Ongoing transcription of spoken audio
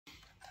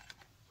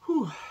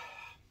Whew.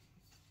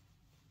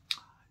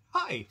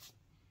 Hi,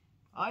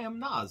 I am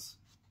Nas.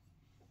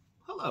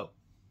 Hello.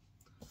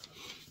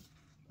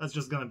 That's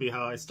just gonna be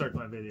how I start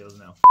my videos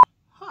now.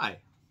 Hi,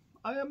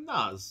 I am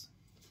Nas.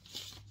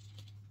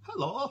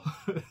 Hello.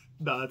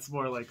 No, it's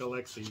more like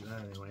Alexi.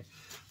 Anyway.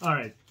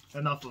 Alright,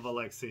 enough of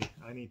Alexi.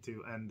 I need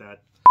to end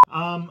that.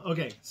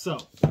 Okay, so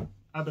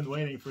I've been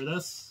waiting for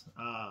this.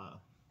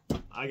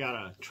 I got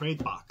a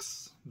trade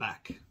box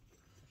back.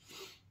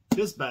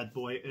 This bad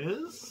boy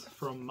is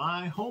from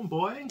my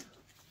homeboy,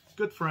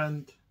 good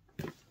friend,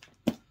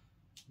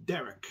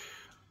 Derek.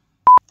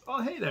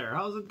 Oh, hey there,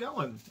 how's it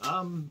going?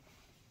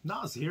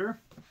 Nas here.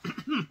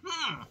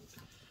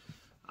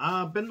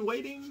 I've been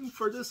waiting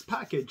for this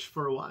package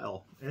for a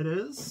while. It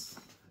is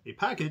a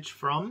package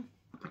from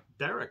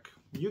Derek.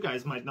 You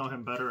guys might know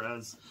him better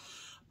as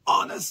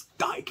Honest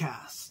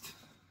Diecast.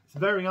 He's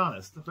very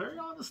honest, a very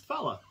honest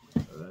fella.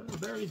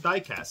 Very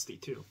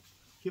die-casty too.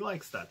 He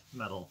likes that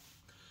metal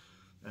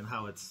and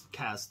how it's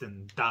cast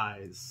in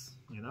dies,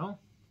 you know?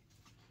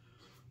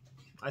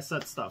 I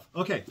said stuff.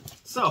 Okay,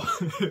 so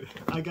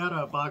I got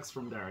a box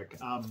from Derek.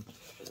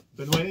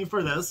 Been waiting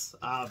for this.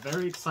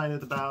 Very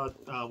excited about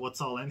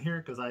what's all in here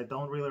because I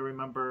don't really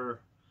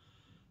remember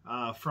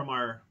from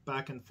our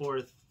back and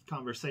forth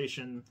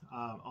conversation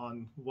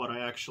on what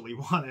I actually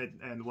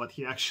wanted and what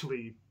he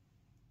actually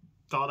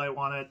thought I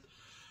wanted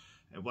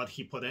and what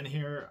he put in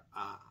here.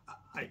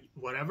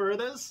 Whatever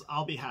it is,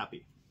 I'll be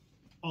happy.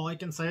 All I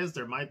can say is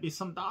there might be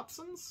some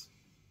Datsuns.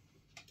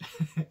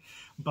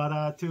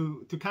 But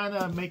to kind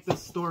of make this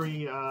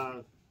story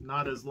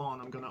not as long,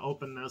 I'm going to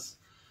open this,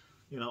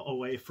 you know,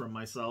 away from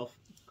myself.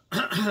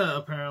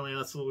 Apparently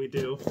that's what we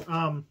do.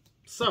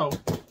 So,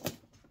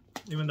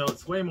 even though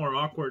it's way more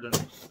awkward and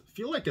I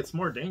feel like it's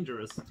more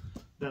dangerous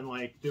than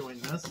like doing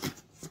this.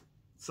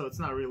 So it's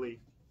not really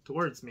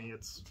towards me,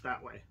 it's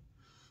that way.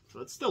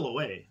 So it's still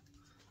away.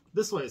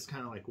 This way is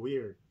kind of like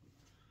weird.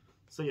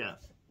 So yeah,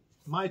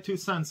 my 2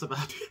 cents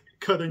about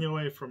cutting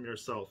away from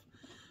yourself.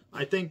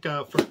 I think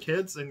for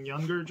kids and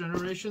younger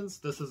generations,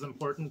 this is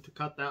important to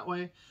cut that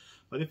way.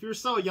 But if you're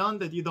so young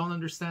that you don't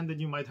understand that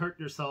you might hurt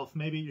yourself,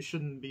 maybe you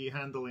shouldn't be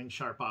handling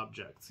sharp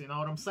objects. You know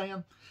what I'm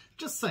saying?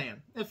 Just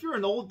saying. If you're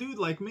an old dude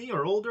like me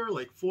or older,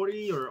 like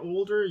 40 or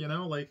older, you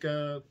know, like,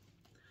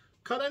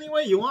 cut any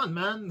way you want,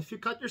 man. If you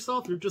cut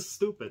yourself, you're just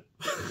stupid.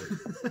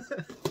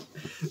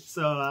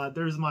 So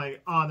there's my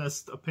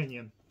honest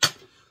opinion.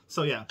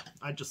 So yeah,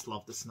 I just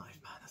love this knife,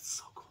 man. It's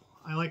so cool.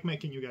 I like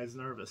making you guys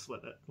nervous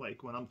with it.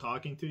 Like when I'm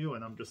talking to you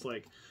and I'm just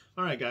like,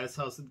 all right, guys,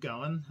 how's it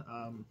going?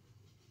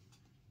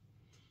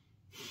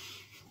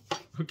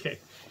 Okay,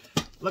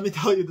 let me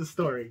tell you the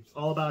story.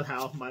 All about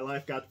how my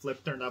life got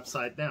turned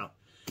upside down.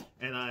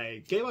 And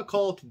I gave a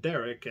call to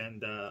Derek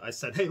and I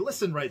said, hey,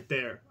 listen right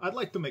there. I'd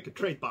like to make a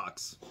trade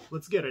box.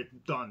 Let's get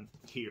it done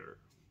here.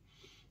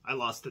 I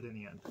lost it in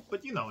the end,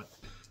 but you know it.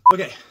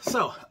 Okay,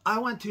 so I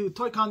went to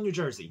ToyCon, New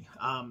Jersey.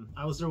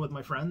 I was there with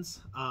my friends.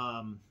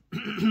 One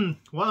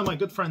of my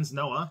good friends,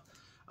 Noah,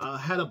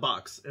 had a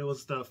box. It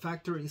was the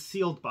factory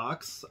sealed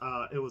box.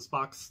 It was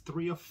box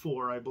 3 of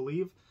 4, I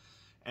believe.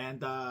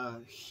 And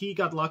he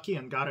got lucky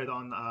and got it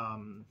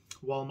on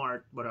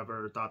Walmart,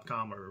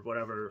 whatever.com or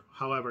whatever,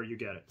 however you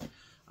get it.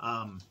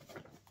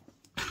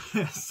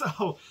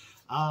 So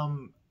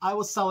I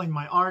was selling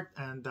my art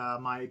and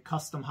my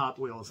custom Hot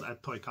Wheels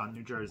at ToyCon,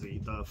 New Jersey,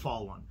 the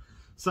fall one.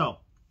 So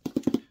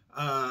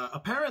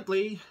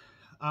apparently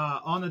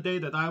on a day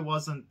that I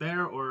wasn't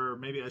there, or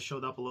maybe I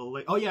showed up a little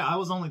late. Oh yeah, I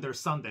was only there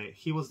Sunday.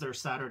 He was there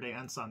Saturday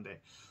and Sunday.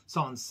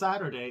 So on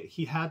Saturday,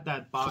 he had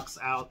that box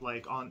out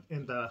like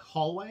in the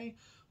hallway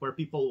where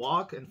people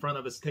walk in front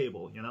of his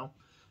table, you know?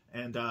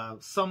 And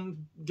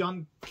some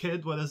young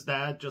kid with his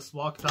dad just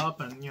walked up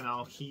and, you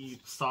know, he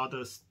saw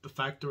the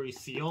factory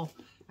seal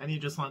and he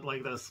just went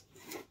like this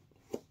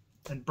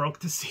and broke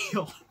the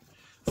seal.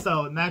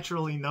 So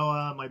naturally,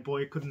 Noah, my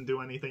boy, couldn't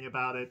do anything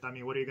about it. I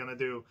mean, what are you going to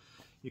do?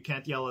 You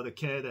can't yell at a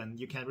kid and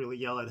you can't really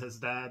yell at his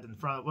dad in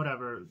front,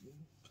 whatever.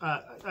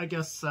 I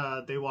guess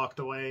they walked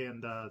away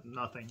and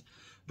nothing.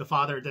 The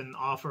father didn't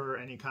offer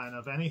any kind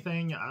of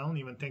anything. I don't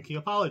even think he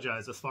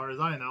apologized as far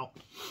as I know.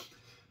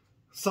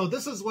 So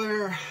this is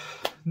where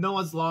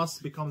Noah's loss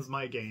becomes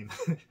my gain.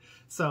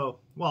 So,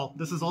 well,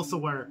 this is also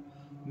where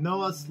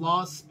Noah's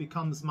loss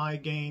becomes my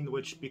gain,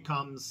 which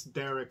becomes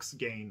Derek's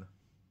gain.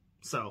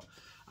 So,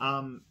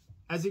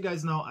 as you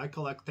guys know, I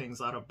collect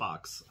things out of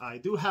box. I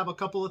do have a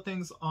couple of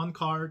things on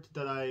card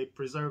that I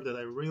preserve that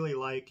I really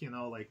like, you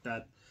know, like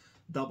that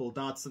double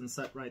Datsun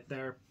set right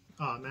there.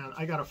 Oh man,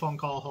 I got a phone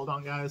call. Hold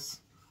on, guys.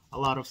 A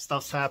lot of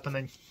stuff's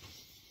happening.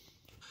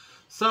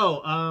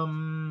 So,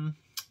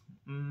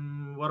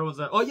 what was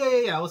that? Oh,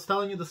 yeah. I was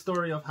telling you the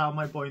story of how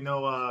my boy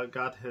Noah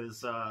got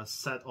his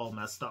set all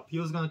messed up. He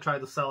was going to try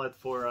to sell it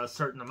for a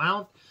certain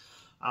amount.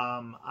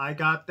 I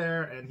got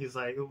there and he's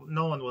like,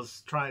 no one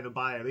was trying to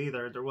buy it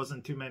either. There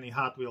wasn't too many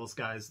Hot Wheels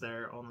guys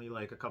there, only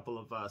like a couple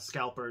of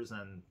scalpers,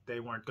 and they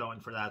weren't going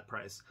for that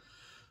price.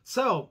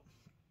 So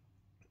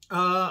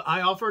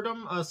I offered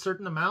him a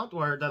certain amount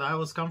that I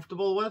was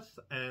comfortable with,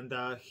 and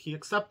he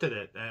accepted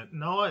it. And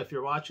Noah, if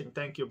you're watching,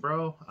 thank you,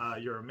 bro.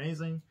 You're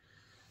amazing.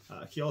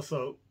 He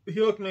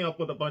hooked me up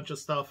with a bunch of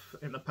stuff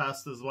in the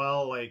past as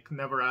well. Like,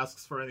 never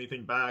asks for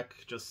anything back.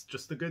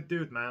 Just a good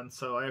dude, man.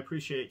 So I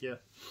appreciate you.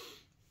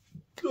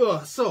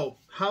 So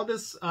how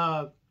this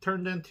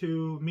turned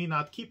into me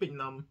not keeping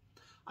them.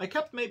 I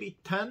kept maybe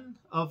 10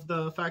 of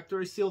the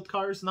factory sealed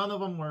cars. None of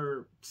them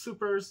were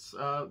supers.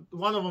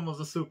 One of them was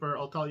a super.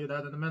 I'll tell you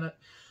that in a minute.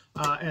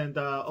 And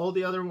all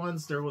the other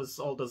ones, there was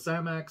all the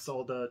Zamex,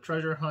 all the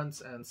treasure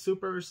hunts and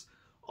supers.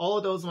 All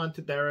of those went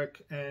to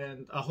Derek,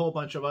 and a whole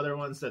bunch of other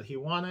ones that he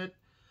wanted.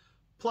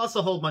 Plus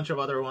a whole bunch of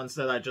other ones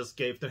that I just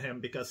gave to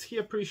him because he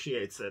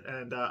appreciates it.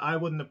 And I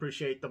wouldn't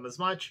appreciate them as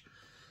much.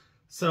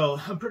 So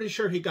I'm pretty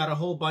sure he got a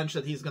whole bunch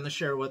that he's going to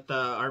share with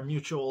our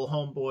mutual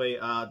homeboy,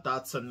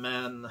 Datsun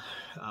Man,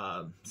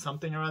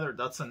 something or other.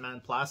 Datsun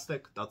Man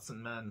Plastic, Datsun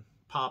Man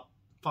Pop,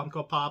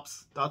 Funko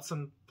Pops,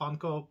 Datsun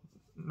Funko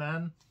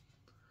Man.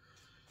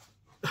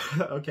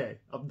 Okay,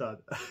 I'm done.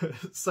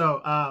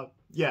 So,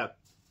 yeah,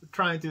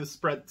 trying to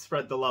spread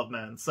the love,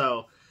 man.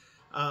 So,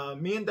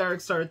 me and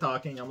Derek started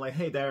talking. I'm like,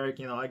 hey, Derek,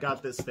 you know, I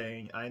got this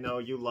thing. I know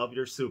you love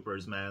your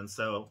supers, man.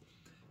 So,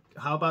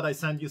 how about I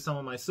send you some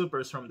of my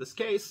supers from this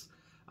case?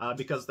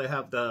 Because they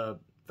have the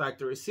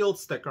factory sealed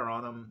sticker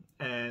on them,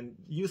 and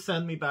you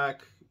send me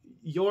back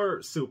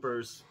your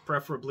supers,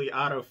 preferably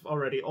out of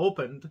already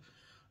opened,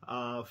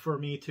 for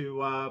me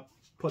to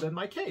put in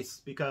my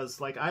case, because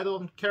like I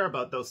don't care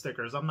about those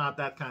stickers. I'm not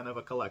that kind of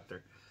a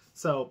collector.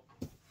 So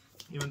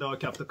even though I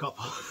kept a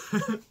couple.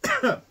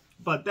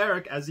 But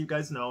Derek, as you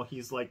guys know,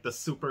 he's like the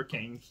super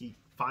king. He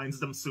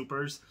finds them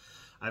supers.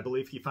 I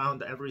believe he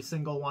found every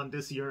single one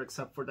this year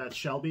except for that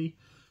Shelby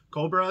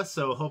Cobra,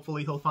 so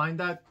hopefully he'll find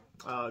that.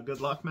 Good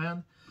luck,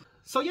 man.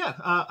 So yeah,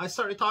 I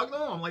started talking to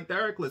him. I'm like,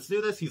 Derek, let's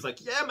do this. He's like,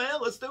 yeah, man,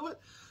 let's do it.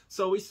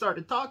 So we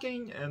started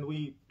talking, and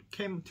we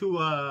came to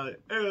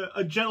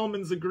a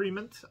gentleman's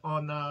agreement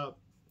on,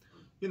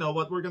 you know,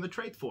 what we're going to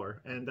trade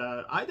for. And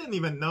I didn't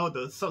even know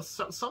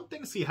some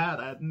things he had.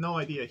 I had no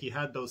idea he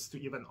had those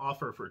to even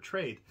offer for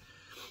trade.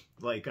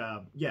 Like,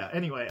 yeah,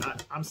 anyway,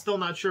 I'm still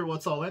not sure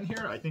what's all in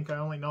here. I think I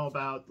only know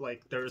about,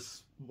 like,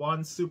 there's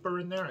one super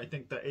in there. I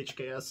think the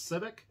HKS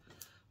Civic.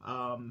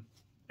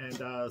 And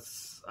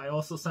I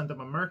also sent him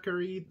a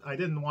Mercury. I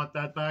didn't want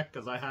that back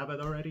because I have it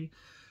already.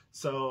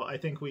 So I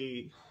think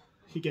he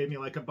gave me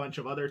like a bunch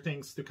of other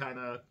things to kind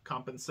of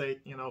compensate,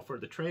 you know, for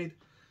the trade.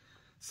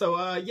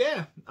 So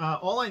yeah,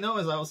 all I know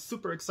is I was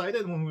super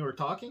excited when we were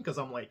talking because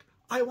I'm like,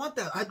 I want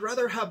that. I'd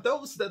rather have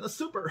those than a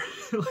super.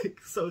 Like,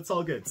 so it's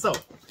all good. So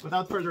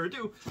without further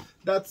ado,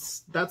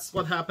 that's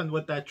what happened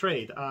with that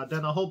trade.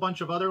 Then a whole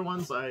bunch of other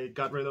ones I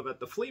got rid of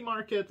at the flea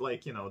market,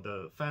 like, you know,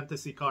 the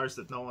fantasy cars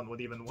that no one would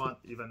even want,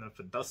 even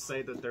if it does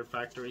say that they're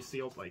factory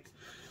sealed, like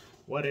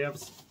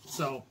whatevs.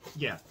 So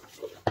yeah.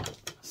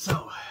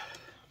 So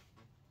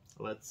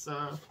let's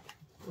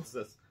what's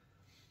this?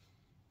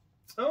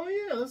 Oh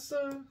yeah, this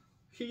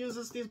he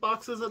uses these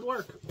boxes at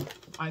work.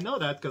 I know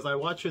that because I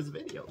watch his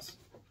videos.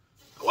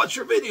 Watch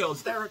your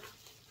videos, Derek.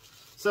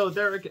 So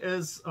Derek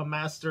is a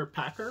master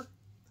packer,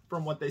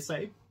 from what they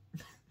say.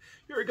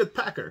 You're a good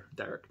packer,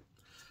 Derek.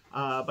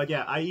 But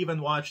yeah, I even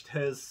watched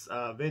his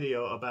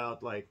video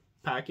about like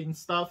packing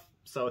stuff.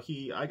 So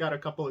I got a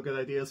couple of good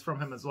ideas from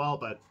him as well.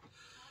 But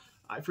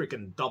I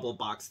freaking double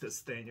boxed this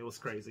thing. It was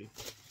crazy.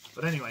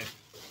 But anyway,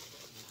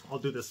 I'll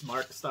do this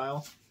Mark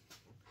style.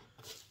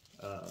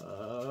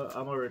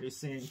 I'm already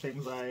seeing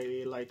things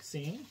I like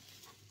seeing.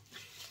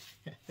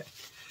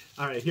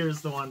 Alright,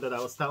 here's the one that I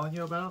was telling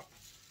you about.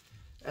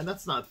 And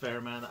that's not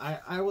fair, man.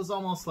 I was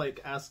almost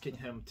like asking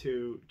him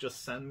to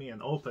just send me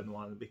an open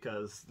one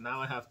because now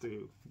I have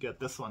to get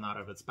this one out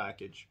of its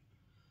package.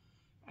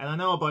 And I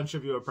know a bunch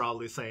of you are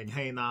probably saying,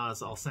 hey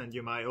Nas, I'll send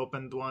you my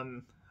opened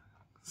one.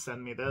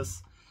 Send me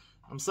this.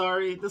 I'm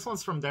sorry, this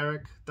one's from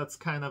Derek. That's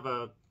kind of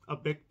a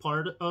big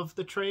part of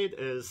the trade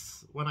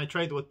is when I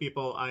trade with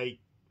people, I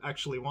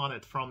actually want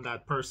it from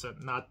that person.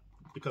 Not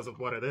because of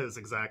what it is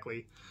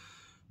exactly.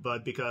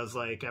 But because,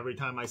 like, every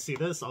time I see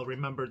this, I'll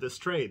remember this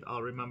trade.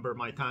 I'll remember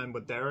my time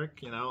with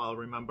Derek, you know. I'll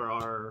remember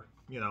our,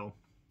 you know,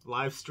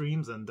 live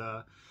streams. And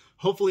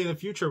hopefully in the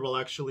future, we'll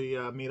actually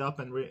meet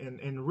up in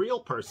real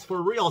person, for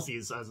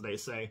realsies, as they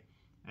say.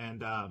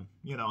 And,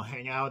 you know,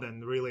 hang out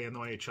and really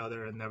annoy each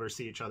other and never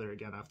see each other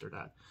again after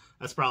that.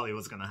 That's probably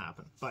what's going to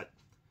happen. But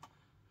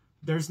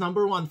there's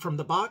number one from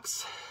the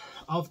box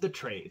of the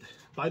trade.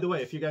 By the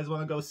way, if you guys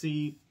want to go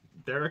see...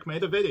 Derek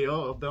made a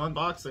video of the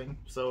unboxing,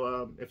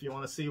 so if you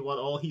want to see what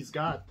all he's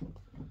got,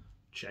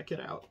 check it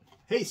out.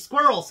 Hey,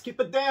 squirrels, keep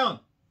it down!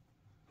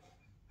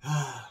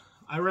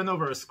 I ran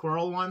over a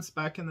squirrel once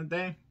back in the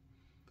day.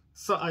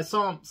 So I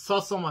saw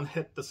someone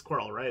hit the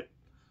squirrel, right?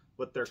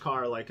 With their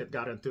car, like it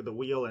got into the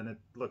wheel and it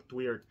looked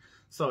weird.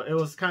 So it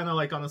was kind of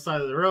like on the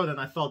side of the road and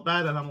I felt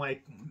bad and I'm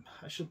like,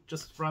 I should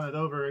just run it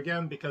over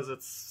again because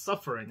it's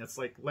suffering. It's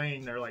like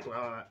laying there like,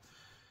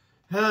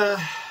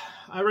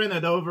 I ran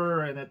it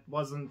over and it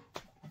wasn't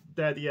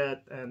dead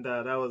yet, and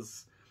that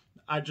was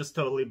I just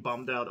totally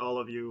bummed out all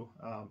of you.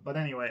 But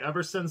anyway,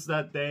 ever since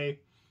that day,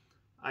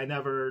 I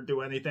never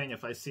do anything.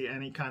 If I see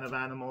any kind of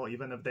animal,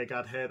 even if they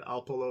got hit,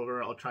 I'll pull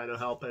over. I'll try to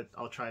help it.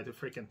 I'll try to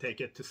freaking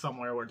take it to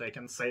somewhere where they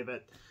can save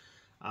it.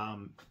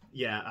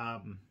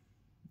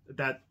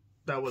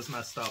 That was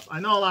messed up. I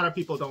know a lot of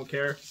people don't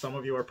care. Some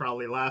of you are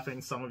probably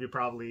laughing. Some of you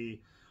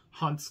probably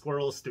hunt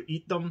squirrels to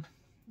eat them.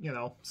 You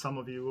know, some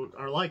of you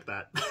are like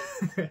that.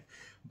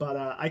 But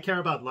I care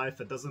about life.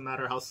 It doesn't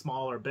matter how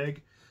small or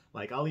big.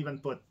 Like, I'll even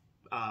put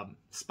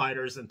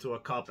spiders into a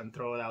cup and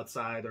throw it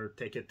outside, or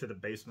take it to the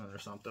basement or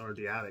something, or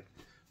the attic.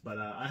 But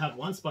I have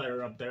one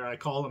spider up there. I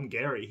call him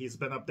Gary. He's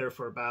been up there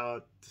for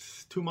about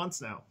 2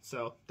 months now.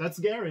 So that's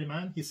Gary,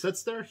 man. He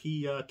sits there.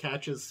 He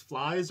catches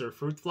flies or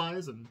fruit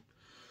flies, and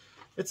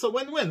it's a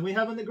win-win. We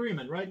have an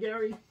agreement, right,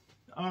 Gary?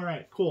 All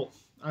right, cool.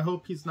 I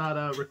hope he's not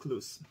a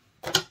recluse.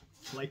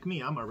 Like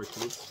me, I'm a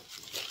recluse.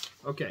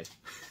 Okay.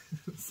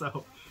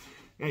 So,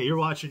 hey, you're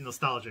watching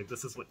Nostalgic.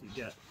 This is what you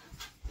get.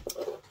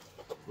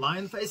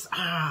 Lion face.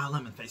 Ah,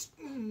 lemon face.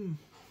 Mm.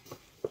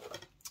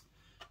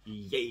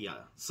 Yeah.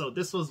 So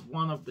this was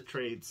one of the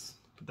trades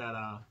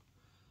that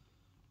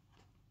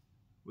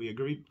we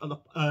agreed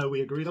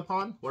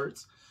upon.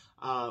 Words.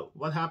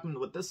 What happened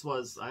with this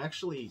was, I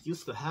actually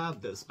used to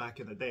have this back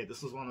in the day.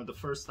 This was one of the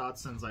first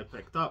Datsuns I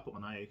picked up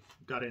when I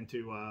got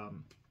into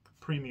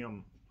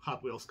premium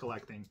Hot Wheels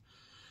collecting,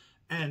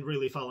 and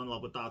really fell in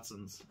love with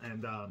Datsuns.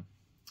 And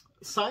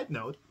side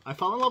note, I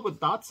fell in love with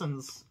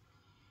Datsuns.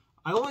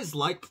 I always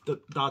liked the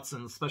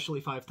Datsuns,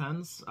 especially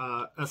 510s,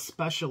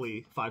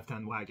 especially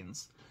 510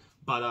 wagons.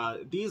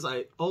 But these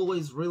I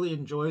always really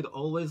enjoyed,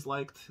 always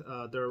liked.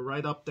 They're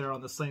right up there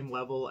on the same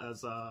level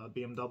as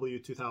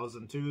BMW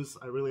 2002s.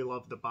 I really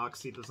love the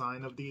boxy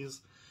design of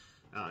these.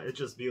 It's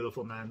just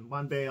beautiful, man.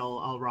 One day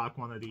I'll rock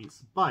one of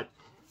these. But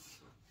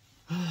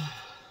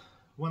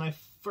when I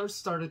first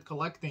started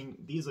collecting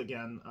these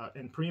again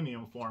in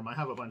premium form, I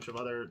have a bunch of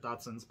other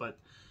Datsuns, but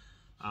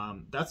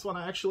that's when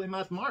I actually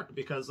met Mark,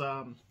 because,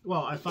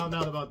 well, I found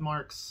out about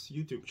Mark's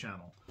YouTube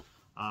channel.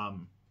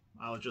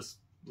 I was just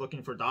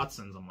looking for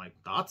Datsuns. I'm like,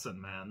 Datsun,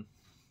 man.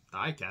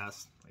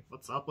 Diecast. Like,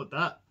 what's up with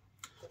that?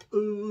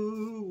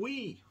 Ooh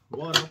wee.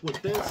 What up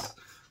with this?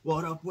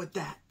 What up with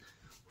that?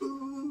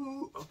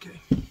 Ooh. Okay.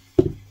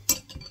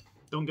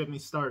 Don't get me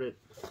started.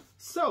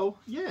 So,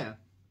 yeah.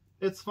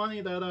 It's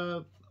funny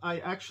that I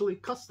actually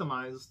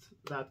customized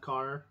that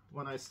car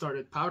when I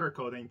started powder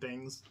coating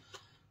things.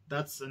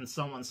 That's in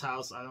someone's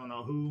house. I don't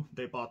know who.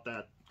 They bought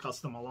that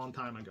custom a long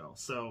time ago.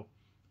 So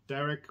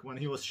Derek, when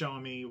he was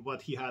showing me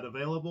what he had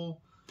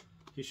available,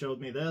 he showed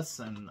me this,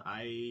 and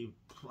I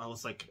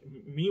was like,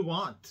 me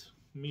want.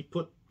 Me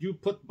put, you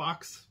put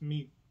box,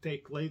 me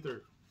take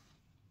later.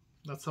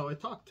 That's how I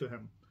talked to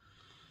him.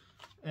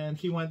 And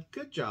he went,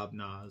 good job,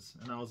 Nas.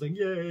 And I was like,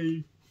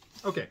 yay.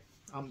 Okay,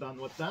 I'm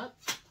done with that.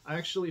 I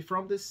actually,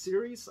 from this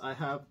series, I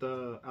have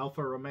the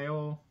Alfa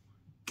Romeo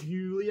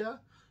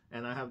Giulia,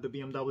 and I have the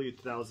BMW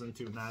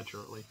 2002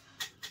 Naturally.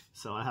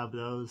 So I have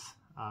those.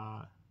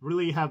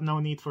 Really have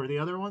no need for the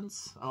other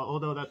ones,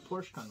 although that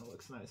Porsche kind of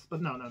looks nice.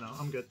 But no,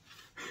 I'm good.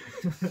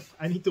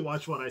 I need to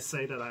watch what I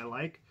say that I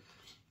like,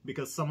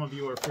 because some of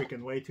you are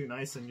freaking way too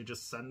nice and you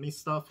just send me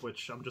stuff,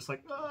 which I'm just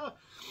like, I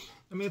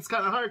mean, it's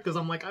kind of hard, because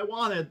I'm like, I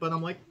want it, but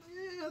I'm like,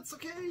 it's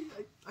okay.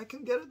 I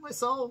can get it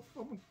myself.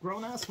 I'm a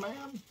grown-ass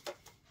man.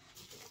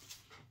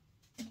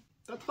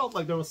 That felt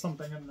like there was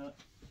something in that.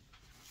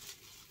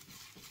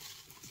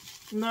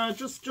 No,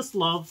 just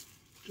love.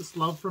 Just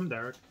love from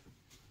Derek.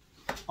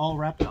 All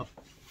wrapped up.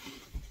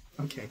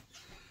 Okay.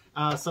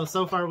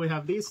 So far we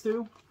have these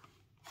two.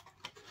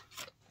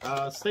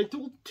 Stay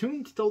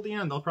tuned till the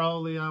end. I'll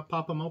probably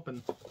pop them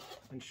open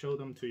and show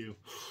them to you.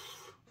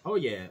 Oh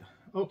yeah.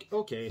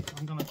 Okay.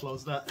 I'm gonna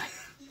close that.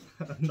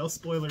 No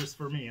spoilers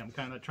for me. I'm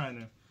kind of trying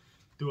to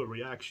do a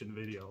reaction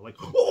video. Like,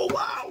 oh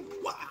wow!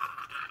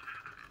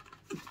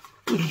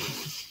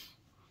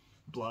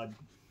 Blood.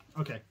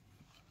 Okay.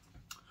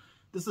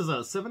 This is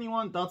a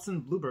 71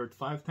 Datsun Bluebird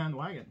 510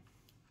 wagon.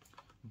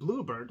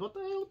 Bluebird? What the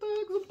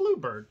heck is a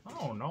Bluebird? I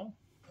don't know.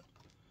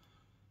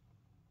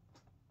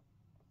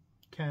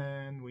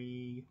 Can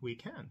we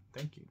can.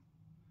 Thank you.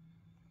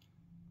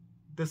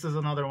 This is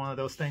another one of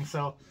those things.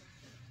 So,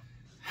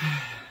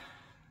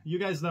 you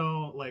guys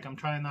know, like, I'm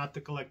trying not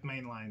to collect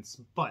mainlines,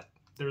 but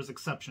there's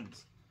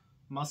exceptions.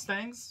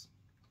 Mustangs,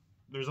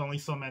 there's only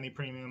so many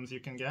premiums you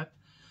can get.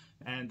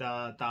 And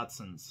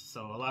Datsuns,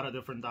 so a lot of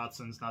different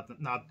Datsuns,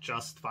 not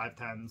just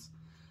 510s.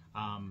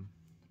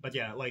 But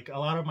yeah, like a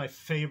lot of my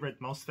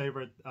most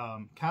favorite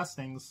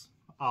castings,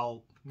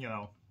 I'll,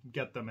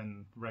 get them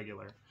in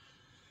regular.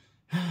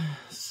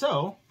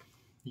 So,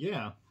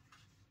 yeah,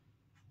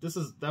 this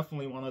is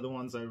definitely one of the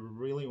ones I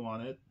really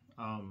wanted.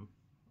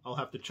 I'll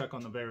have to check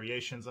on the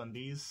variations on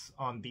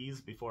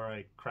these before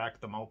I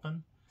crack them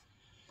open,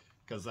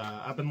 because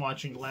I've been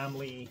watching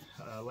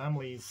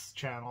Lamley's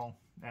channel,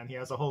 and he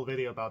has a whole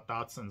video about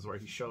Datsuns where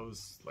he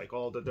shows like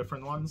all the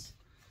different ones,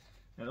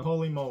 and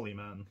holy moly,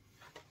 man.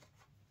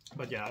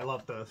 But yeah, I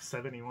love the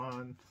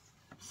 71.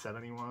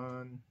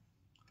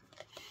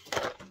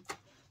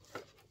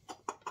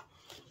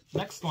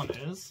 Next one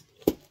is,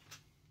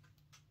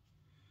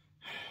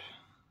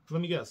 let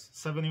me guess,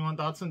 71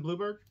 Datsun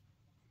Bluebird?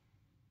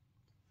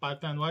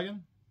 510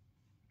 wagon?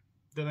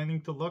 Did I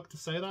need to look to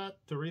say that,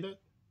 to read it?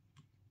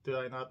 Did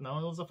I not know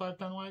it was a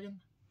 510 wagon?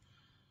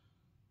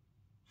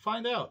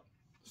 Find out.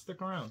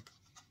 Stick around.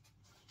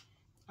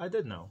 I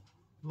did know.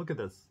 Look at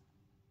this.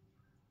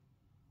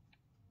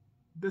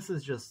 This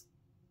is just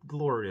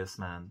glorious,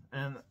 man.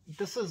 And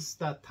this is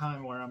that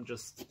time where I'm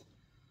just...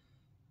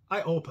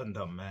 I opened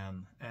them,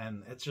 man,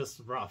 and it's just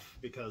rough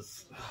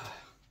because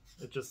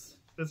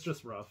it's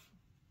just rough.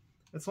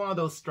 It's one of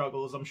those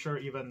struggles. I'm sure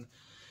even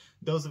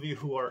those of you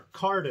who are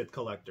carded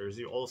collectors,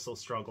 you also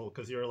struggle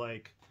because you're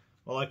like,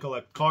 well, I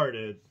collect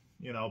carded,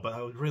 you know, but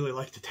I would really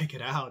like to take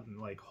it out and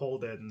like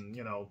hold it and,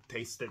 you know,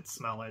 taste it,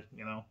 smell it,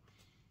 you know,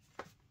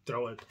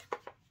 throw it,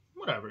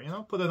 whatever, you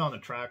know, put it on a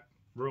track,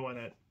 ruin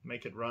it,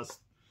 make it rust,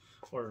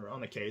 or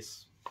on a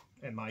case.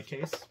 In my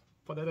case,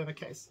 put it in a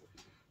case.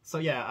 So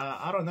yeah,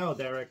 I don't know,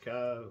 Derek.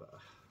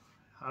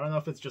 I don't know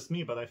if it's just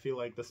me, but I feel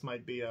like this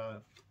might be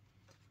a,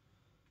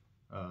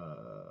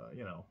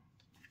 you know,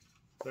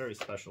 very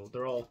special.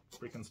 They're all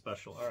freaking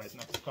special. All right,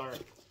 next card.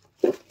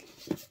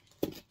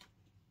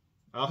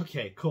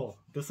 Okay, cool.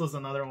 This was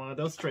another one of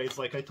those trades,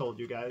 like I told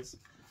you guys.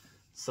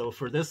 So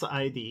for this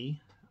ID,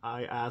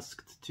 I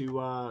asked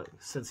to,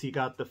 since he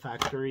got the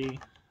factory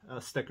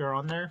sticker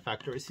on there,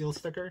 factory seal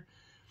sticker,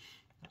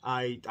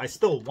 I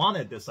still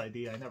wanted this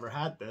ID. I never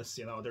had this,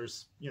 you know,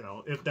 there's, you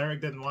know, if Derek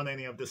didn't want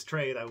any of this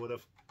trade, I would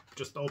have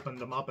just opened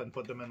them up and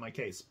put them in my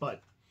case.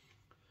 But,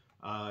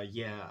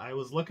 yeah, I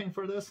was looking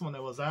for this when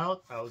it was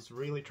out. I was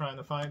really trying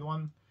to find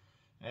one.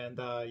 And,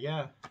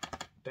 yeah,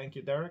 thank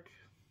you, Derek.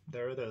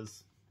 There it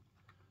is.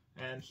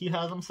 And he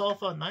has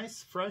himself a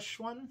nice, fresh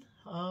one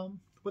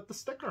with the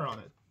sticker on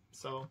it.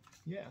 So,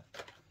 yeah.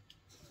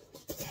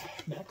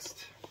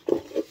 Next.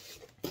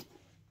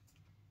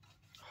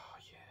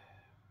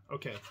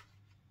 Okay,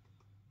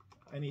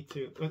 I need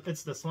to,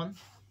 it's this one.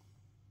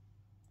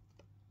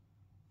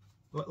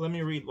 Let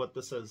me read what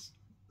this is.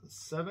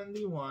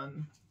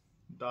 71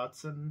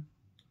 Datsun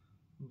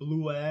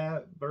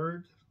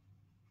Bluebird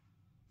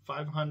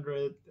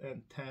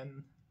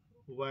 510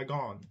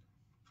 wagon.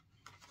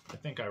 I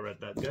think I read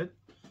that good.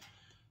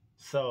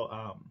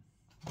 So,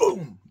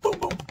 boom, boom,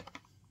 boom.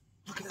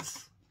 Look at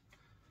this.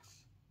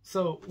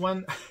 So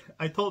when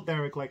I told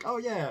Derek, like, oh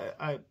yeah,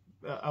 I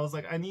was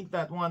like, I need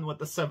that one with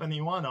the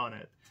 71 on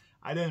it.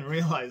 I didn't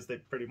realize they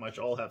pretty much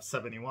all have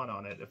 71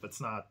 on it if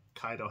it's not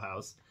Kaido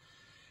House.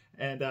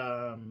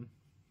 And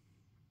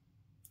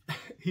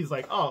he's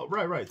like, oh,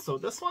 right. So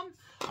this one,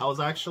 I was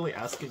actually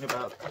asking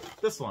about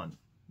this one,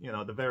 you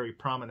know, the very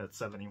prominent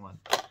 71,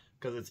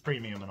 because it's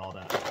premium and all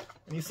that.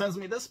 And he sends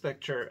me this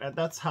picture, and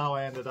that's how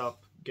I ended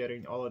up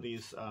getting all of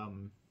these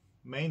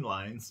main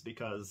lines,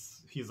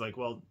 because he's like,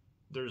 well,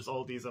 there's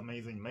all these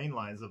amazing main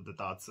lines of the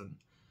Datsun.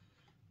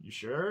 You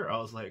sure? I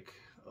was like,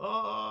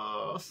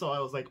 oh, so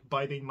I was like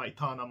biting my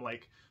tongue. I'm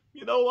like,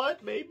 you know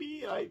what?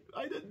 Maybe I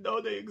didn't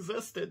know they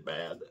existed,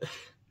 man.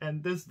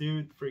 And this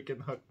dude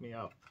freaking hooked me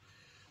up.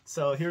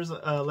 So here's,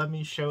 let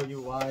me show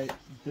you why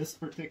this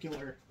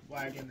particular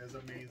wagon is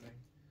amazing.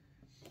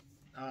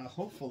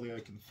 Hopefully I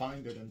can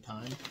find it in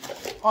time.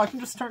 Oh, I can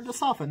just turn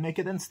this off and make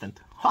it instant.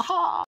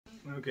 Haha!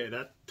 Okay,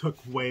 that took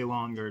way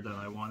longer than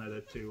I wanted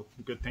it to.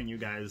 Good thing you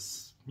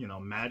guys, you know,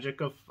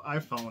 magic of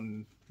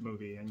iPhone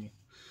movie, and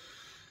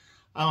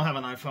I don't have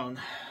an iPhone.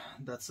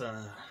 That's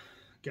a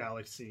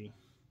Galaxy.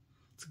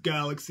 It's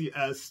Galaxy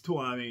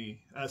S20,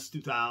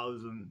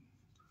 S2000.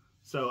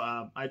 So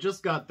I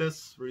just got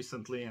this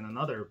recently in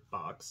another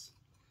box.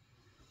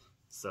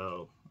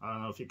 So I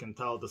don't know if you can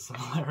tell the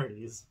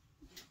similarities.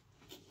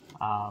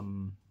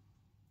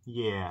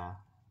 Yeah,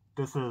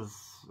 this is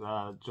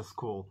just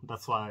cool.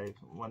 That's why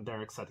when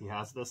Derek said he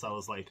has this, I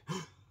was like,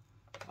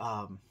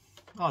 oh,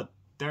 Mark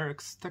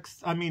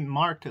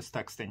is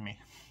texting me.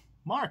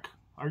 Mark,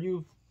 are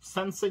you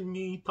sensing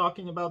me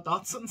talking about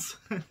Datsuns?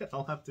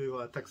 I'll have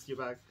to text you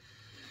back.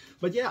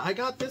 But yeah, I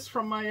got this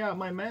from my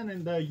my man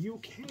in the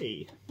UK.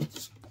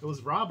 It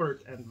was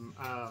Robert and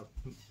I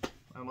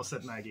almost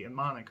said Maggie and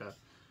Monica.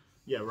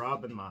 Yeah,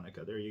 Rob and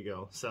Monica, there you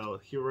go. So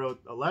he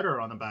wrote a letter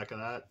on the back of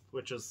that,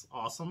 which is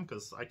awesome,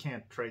 because I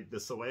can't trade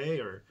this away,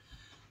 or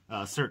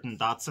a certain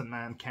Datsun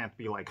man can't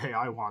be like, hey,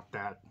 I want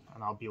that.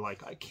 And I'll be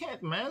like, I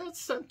can't, man,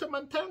 it's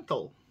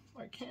sentimental.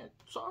 I can't,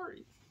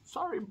 sorry,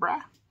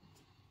 brah.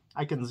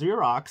 I can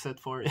Xerox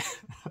it for you.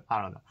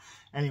 I don't know.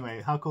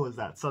 Anyway, how cool is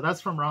that? So that's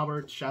from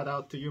Robert. Shout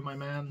out to you, my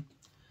man.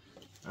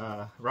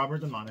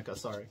 Robert and Monica,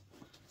 sorry.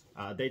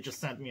 They just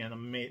sent me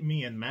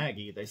me and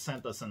Maggie, they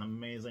sent us an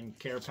amazing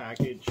care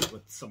package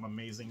with some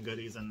amazing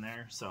goodies in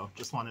there. So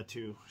just wanted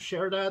to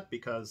share that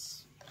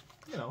because,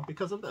 you know,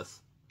 because of this.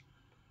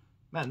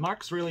 Man,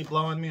 Mark's really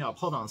blowing me up.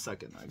 Hold on a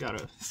second. I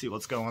gotta see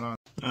what's going on.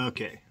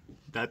 Okay,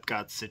 that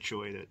got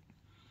situated.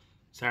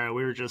 Sorry,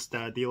 we were just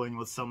dealing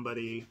with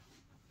somebody.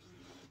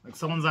 Like,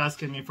 someone's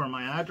asking me for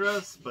my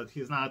address, but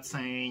he's not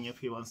saying if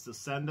he wants to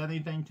send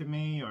anything to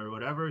me or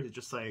whatever. He's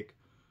just like,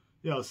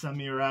 yo, send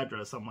me your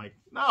address. I'm like,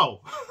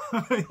 no.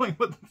 Like,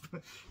 what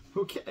the,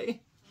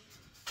 okay.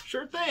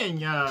 Sure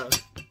thing.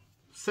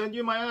 Send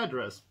you my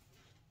address.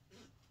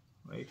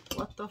 Wait,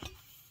 what the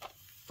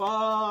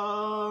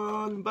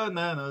fun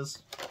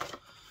bananas?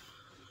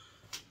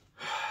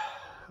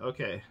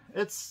 Okay,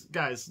 it's,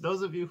 guys,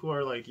 those of you who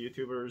are like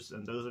YouTubers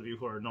and those of you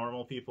who are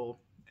normal people,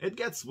 it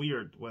gets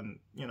weird when,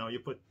 you know, you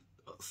put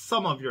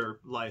some of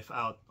your life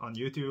out on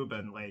YouTube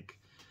and like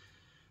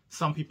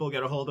some people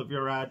get a hold of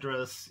your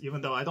address.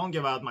 Even though I don't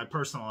give out my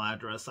personal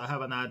address, I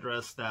have an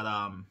address that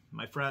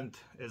my friend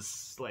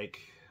is like,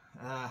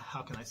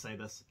 how can I say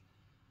this?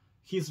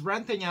 He's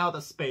renting out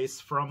a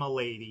space from a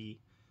lady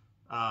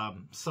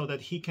so that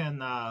he can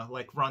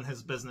like run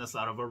his business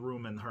out of a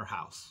room in her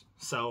house.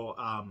 So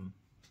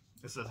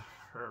is it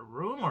her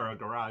room or a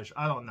garage?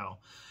 I don't know.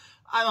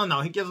 I don't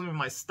know. He gives me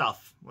my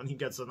stuff when he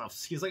gets enough.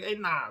 He's like, hey,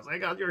 Nas, I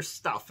got your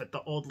stuff at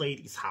the old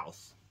lady's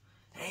house.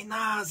 Hey,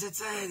 Nas,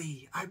 it's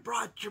Eddie. I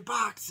brought your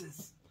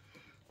boxes.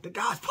 The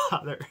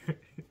Godfather.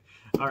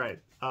 All right.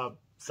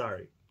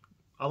 Sorry.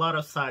 A lot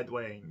of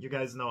sidewaying. You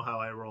guys know how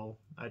I roll.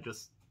 It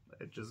just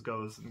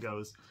goes and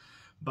goes.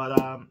 But,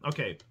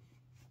 okay.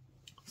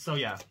 So,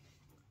 yeah.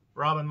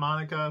 Rob and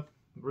Monica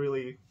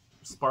really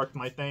sparked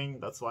my thing.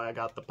 That's why I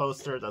got the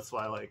poster. That's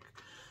why, like,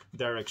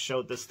 Derek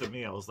showed this to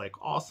me. I was like,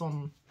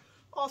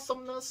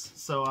 awesomeness.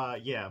 So,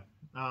 yeah.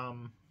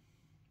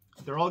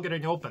 They're all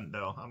getting opened,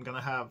 though. I'm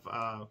gonna have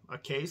a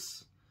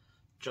case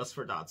just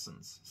for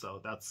Datsuns.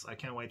 So I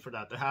can't wait for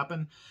that to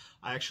happen.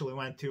 I actually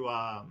went to,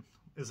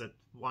 is it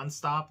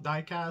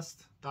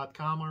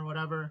onestopdiecast.com or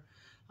whatever?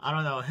 I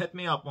don't know. Hit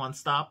me up, One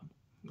Stop.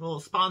 A little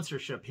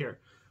sponsorship here.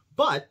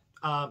 But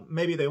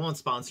maybe they won't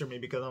sponsor me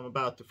because I'm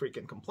about to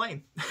freaking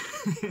complain.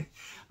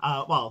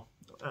 Well,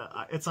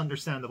 it's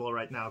understandable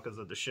right now because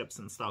of the ships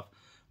and stuff.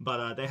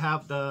 But they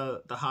have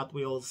the Hot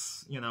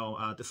Wheels, you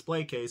know,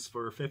 display case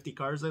for 50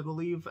 cars, I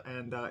believe,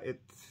 and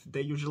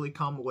they usually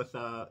come with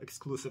a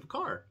exclusive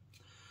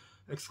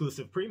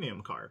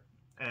premium car.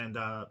 And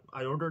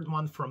I ordered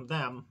one from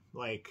them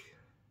like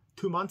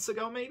 2 months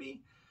ago,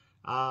 maybe.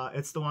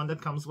 It's the one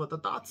that comes with the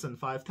Datsun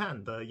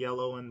 510, the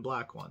yellow and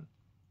black one.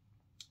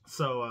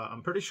 So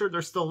I'm pretty sure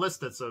they're still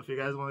listed. So if you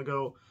guys want to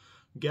go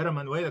get them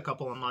and wait a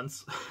couple of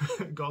months,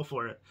 go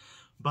for it.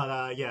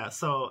 But yeah,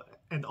 so,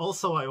 and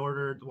also I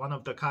ordered one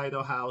of the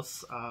Kaido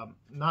house,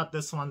 not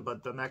this one,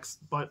 but the next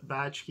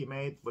batch he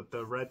made with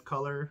the red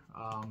color,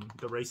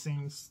 the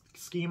racing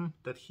scheme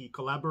that he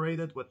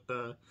collaborated with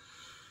the,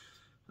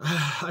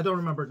 I don't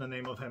remember the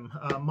name of him.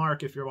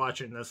 Mark, if you're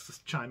watching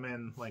this, chime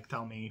in, like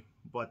tell me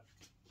what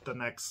the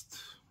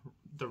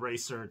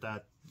racer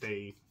that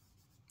they,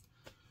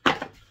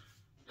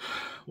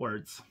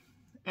 words.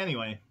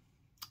 Anyway,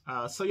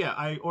 so yeah,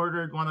 I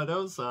ordered one of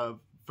those,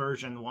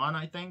 version 1,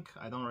 I think.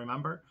 I don't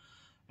remember.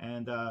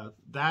 And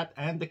that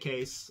and the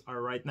case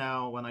are right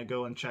now, when I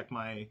go and check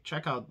my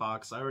checkout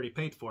box, I already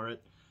paid for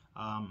it,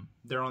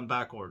 they're on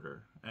back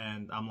order.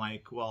 And I'm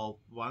like, well,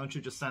 why don't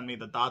you just send me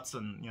the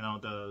Datsun, you know,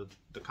 the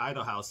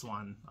Kaido house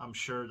one? I'm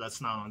sure that's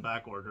not on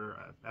back order.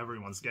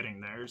 Everyone's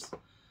getting theirs.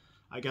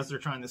 I guess they're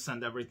trying to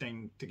send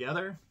everything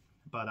together.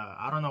 But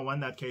I don't know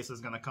when that case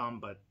is going to come.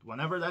 But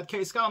whenever that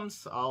case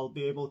comes, I'll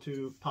be able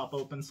to pop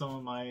open some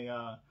of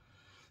my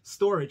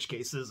storage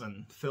cases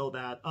and fill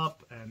that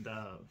up and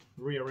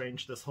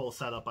rearrange this whole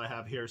setup I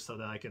have here so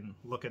that I can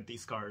look at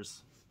these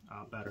cars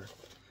better.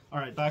 All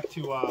right, back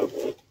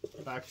to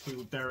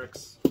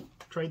Derek's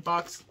trade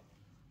box.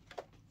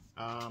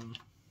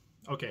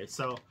 Okay,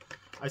 so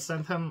I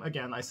sent him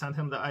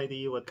the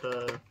ID with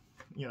the,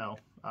 you know,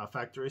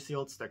 factory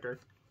sealed sticker,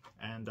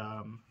 and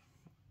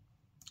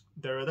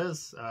there it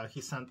is. He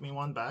sent me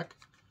one back.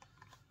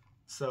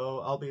 So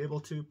I'll be able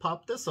to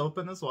pop this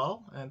open as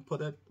well and put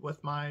it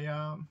with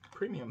my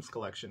premiums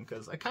collection,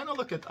 because I kind of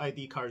look at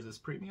ID cars as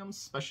premiums,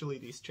 especially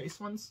these chase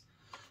ones.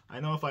 I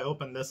know if I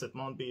open this, it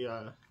won't be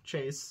a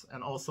chase,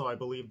 and also I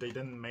believe they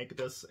didn't make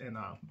this in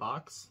a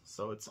box,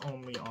 so it's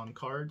only on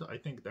card. I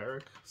think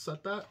Derek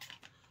said that.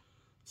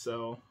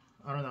 So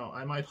I don't know.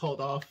 I might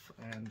hold off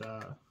and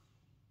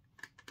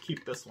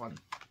keep this one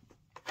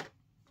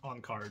on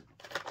card.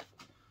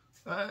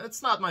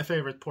 It's not my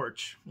favorite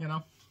porch, you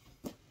know.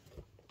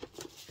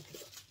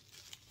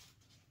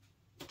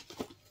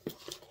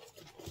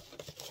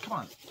 Come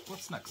on,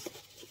 what's next?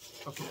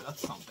 Okay,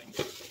 that's something.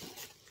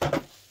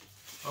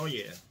 Oh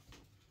yeah.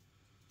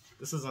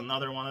 This is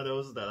another one of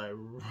those that I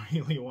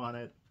really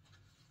wanted.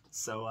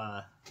 So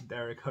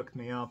Derek hooked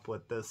me up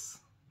with this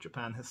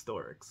Japan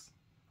Historics.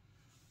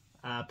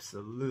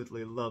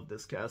 Absolutely love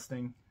this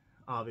casting,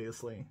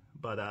 obviously.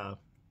 But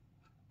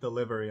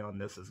delivery on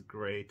this is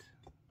great.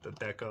 The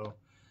deco.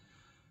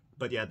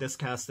 But yeah, this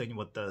casting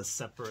with the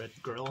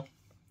separate grill.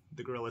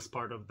 The grill is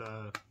part of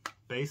the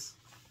base.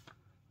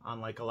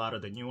 Unlike a lot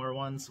of the newer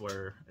ones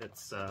where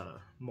it's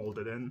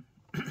molded in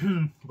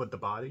with the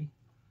body.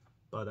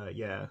 But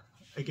yeah,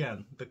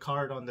 again, the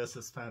card on this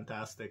is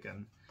fantastic,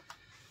 and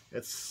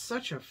it's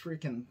such a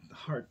freaking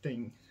hard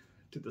thing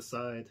to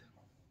decide.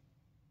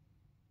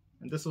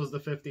 And this was the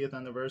 50th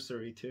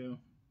anniversary too.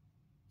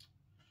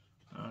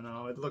 I don't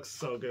know, it looks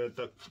so good.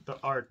 The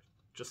art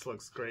just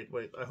looks great.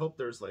 Wait, I hope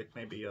there's like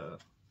maybe a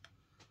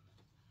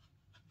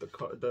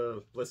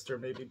the blister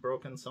may be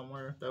broken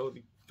somewhere. That would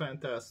be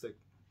fantastic.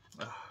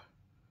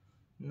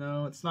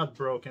 No, it's not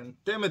broken.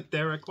 Damn it,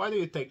 Derek. Why do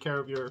you take care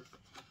of your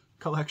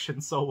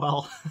collection so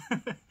well?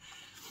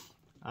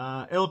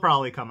 It'll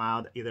probably come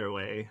out either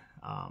way.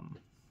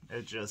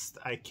 It just,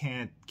 I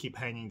can't keep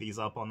hanging these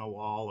up on the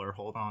wall or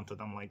hold on to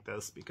them like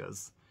this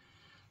because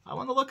I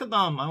want to look at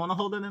them. I want to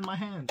hold it in my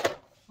hand.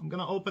 I'm going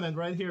to open it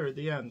right here at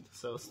the end,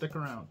 so stick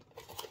around.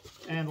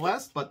 And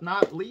last but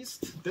not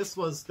least, this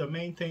was the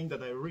main thing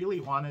that I really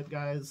wanted,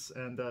 guys.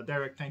 And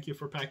Derek, thank you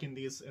for packing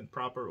these in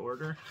proper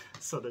order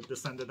so that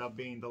this ended up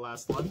being the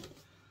last one.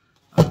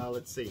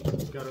 Let's see,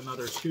 got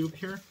another tube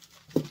here.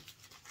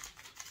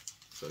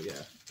 So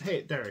yeah,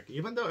 hey Derek,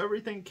 even though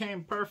everything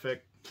came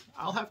perfect,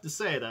 I'll have to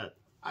say that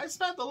I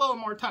spent a little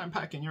more time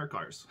packing your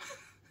cars.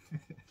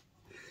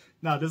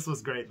 No, this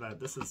was great, man.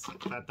 This is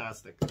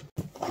fantastic.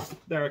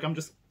 Derek, I'm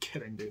just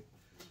kidding, dude.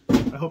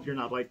 I hope you're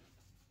not like,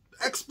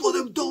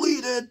 expletive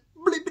deleted!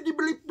 Bleepity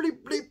bleep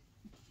bleep bleep!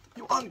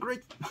 You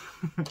ungrateful!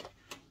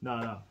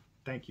 No,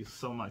 thank you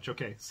so much.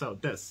 Okay, so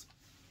this.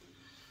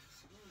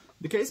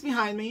 The case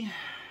behind me,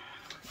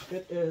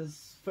 it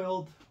is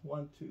filled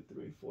 1, 2,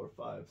 3, 4,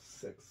 5,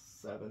 6,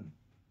 7.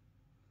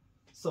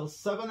 So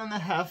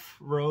 7.5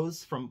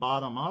 rows from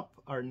bottom up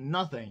are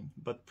nothing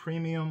but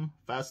premium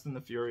Fast and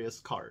the Furious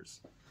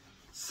cars.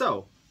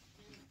 So,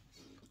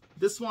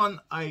 this one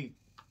I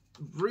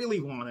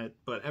really wanted,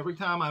 but every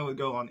time I would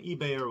go on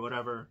eBay or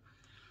whatever,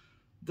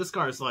 this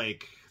car is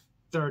like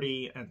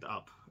 30 and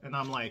up. And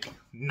I'm like,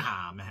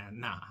 nah,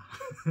 man, nah.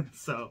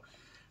 So,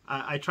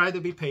 I tried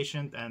to be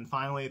patient, and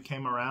finally it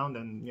came around,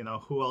 and, you know,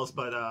 who else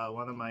but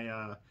one of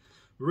my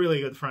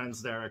really good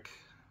friends, Derek,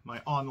 my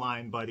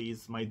online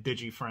buddies, my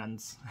digi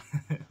friends.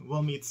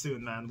 We'll meet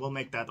soon, man. We'll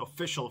make that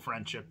official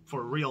friendship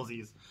for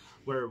realsies,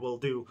 where we'll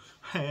do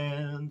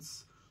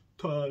hands,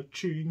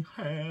 touching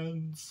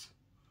hands,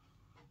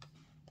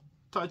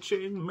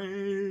 touching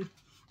me,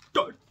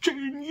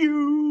 touching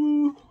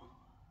you.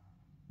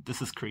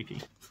 This is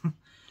creepy.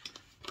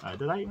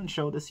 Did I even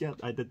show this yet?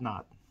 I did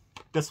not.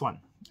 This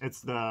one.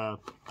 It's the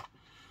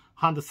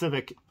Honda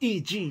Civic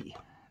EG.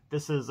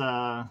 This is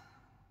ooh,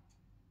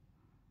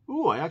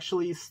 I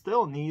actually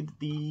still need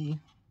the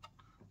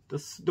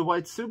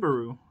white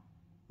Subaru,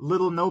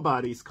 Little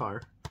Nobody's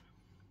car.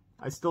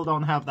 I still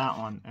don't have that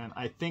one, and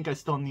I think I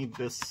still need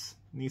this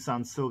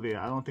Nissan Silvia.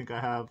 I don't think I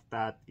have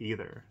that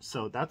either.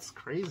 So that's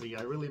crazy.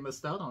 I really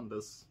missed out on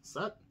this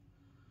set.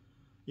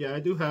 Yeah, I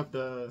do have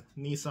the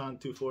Nissan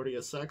 240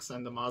 SX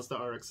and the Mazda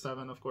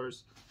RX-7, of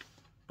course.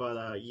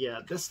 But yeah,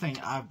 this thing,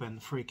 I've been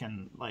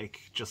freaking,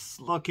 like,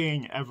 just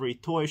looking every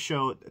toy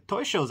show.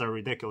 Toy shows are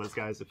ridiculous,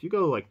 guys. If you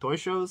go to, like, toy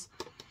shows,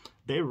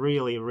 they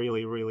really,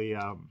 really, really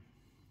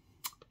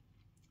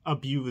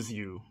abuse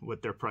you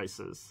with their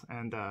prices.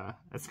 And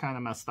it's kind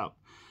of messed up.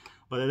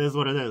 But it is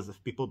what it is.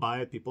 If people buy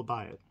it, people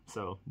buy it.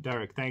 So,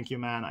 Derek, thank you,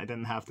 man. I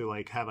didn't have to,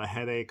 like, have a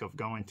headache of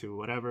going to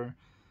whatever.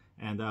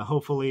 And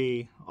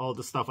hopefully, all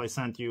the stuff I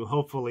sent you,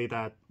 hopefully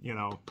that, you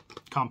know,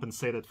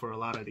 compensated for a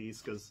lot of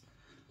these. Because,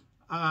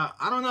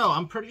 I don't know.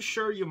 I'm pretty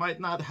sure you might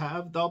not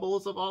have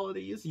doubles of all of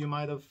these. You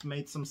might have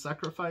made some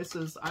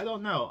sacrifices. I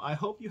don't know. I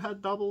hope you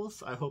had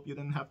doubles. I hope you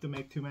didn't have to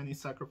make too many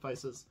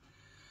sacrifices.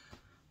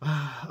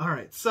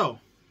 Alright, so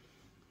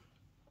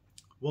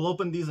we'll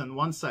open these in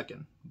 1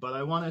 second. But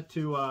I wanted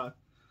to,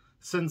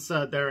 since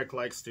Derek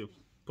likes to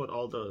put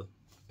all the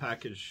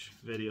package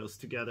videos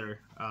together,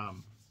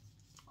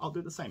 I'll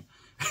do the same.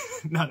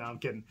 No, I'm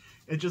kidding.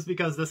 It's just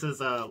because this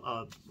is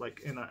like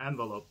in an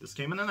envelope. This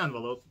came in an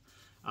envelope.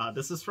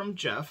 This is from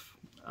Jeff.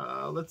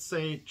 Let's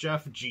say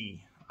Jeff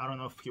G. I don't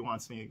know if he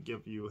wants me to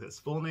give you his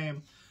full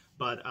name,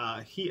 but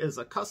he is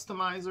a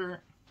customizer.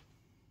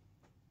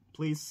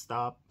 Please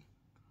stop.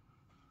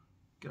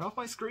 Get off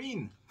my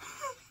screen.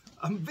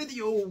 I'm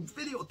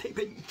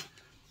videotaping.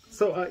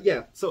 So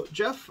yeah, so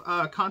Jeff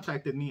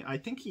contacted me. I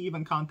think he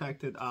even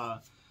contacted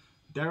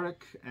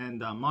Derek and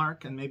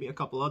Mark and maybe a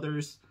couple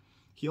others.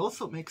 He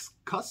also makes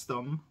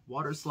custom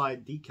water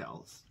slide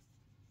decals.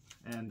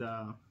 And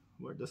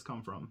where'd this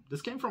come from?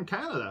 This came from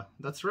Canada.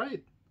 That's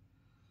right.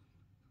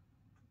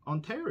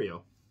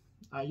 Ontario.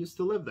 I used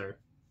to live there.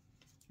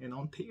 In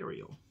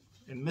Ontario.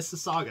 In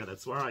Mississauga.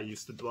 That's where I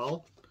used to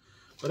dwell.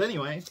 But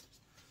anyway,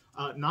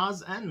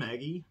 Naz and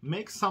Maggie,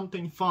 make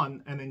something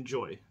fun and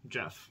enjoy,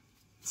 Jeff.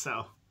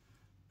 So,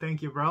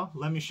 thank you, bro.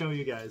 Let me show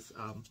you guys.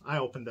 I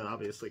opened it,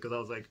 obviously, because I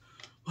was like,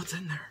 what's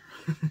in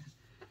there?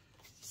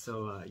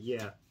 So,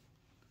 yeah.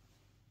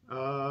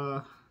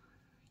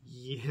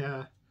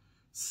 Yeah.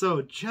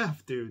 So,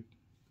 Jeff, dude.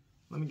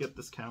 Let me get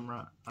this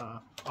camera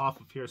off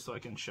of here so I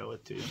can show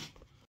it to you.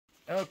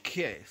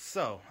 Okay,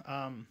 so,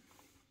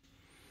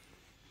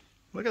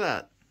 look at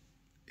that.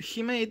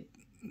 He made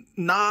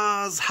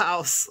Nas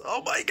house.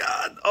 Oh my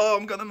god. Oh,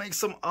 I'm gonna make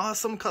some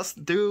awesome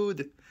custom.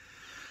 Dude,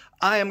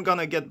 I am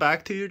gonna get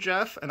back to you,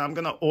 Jeff, and I'm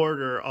gonna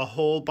order a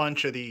whole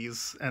bunch of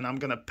these, and I'm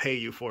gonna pay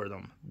you for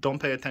them. Don't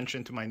pay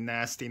attention to my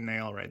nasty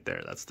nail right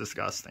there. That's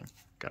disgusting.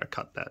 Gotta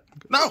cut that.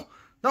 No!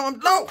 I'm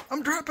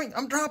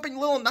dropping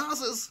little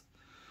Nas's.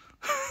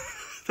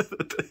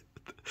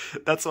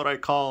 That's what I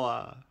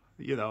call,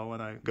 you know,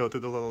 when I go to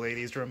the little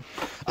ladies' room.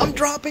 I'm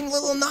dropping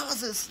little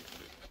noses.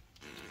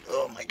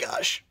 Oh my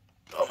gosh.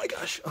 Oh my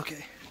gosh.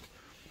 Okay.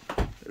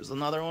 There's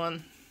another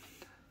one.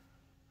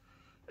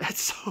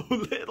 It's so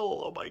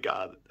little. Oh my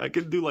god. I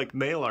could do like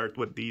nail art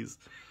with these.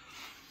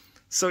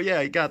 So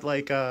yeah, you got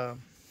like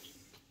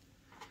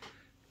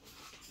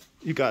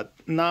you got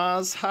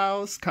Nas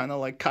house, kind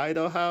of like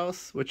Kaido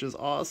house, which is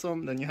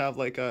awesome. Then you have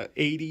like a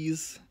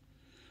 80s.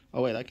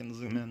 Oh wait, I can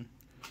zoom in.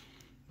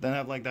 Then I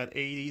have like that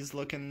 80s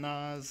looking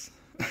Nas,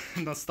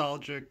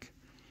 nostalgic.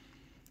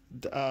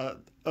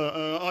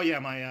 Oh yeah,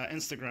 my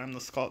Instagram,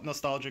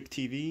 nostalgic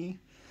TV.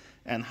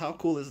 And how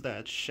cool is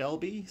that?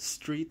 Shelby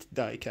Street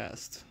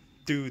Diecast.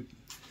 Dude.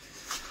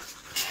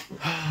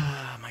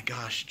 Oh my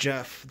gosh,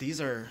 Jeff,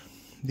 these are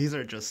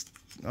just,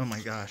 oh my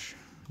gosh,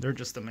 they're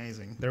just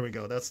amazing. There we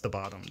go, that's the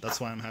bottom. That's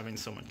why I'm having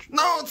so much.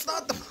 No, it's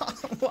not the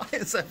bottom. Why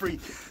is every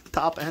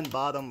top and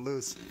bottom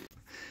loose?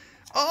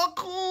 Oh,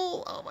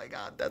 cool. Oh my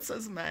god, that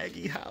says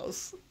Maggie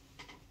House.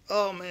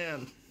 Oh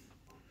man.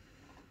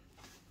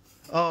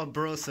 Oh,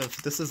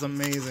 Broseph, this is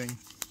amazing.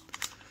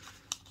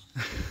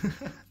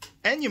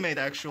 And you made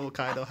actual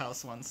Kaido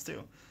house ones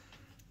too.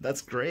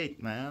 That's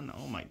great, man.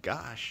 Oh my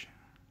gosh.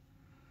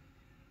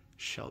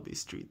 Shelby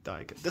Street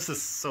Diecast. This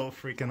is so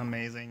freaking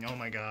amazing. Oh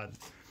my god.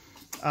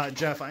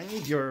 Jeff, I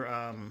need your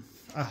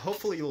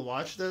hopefully you'll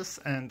watch this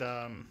and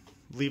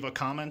leave a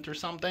comment or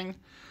something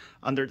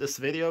under this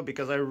video,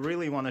 because I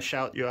really want to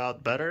shout you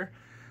out better.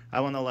 I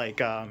want to like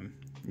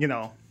you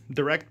know,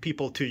 direct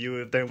people to you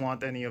if they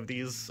want any of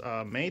these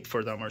made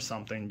for them or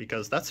something,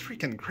 because that's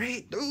freaking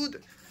great,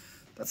 dude.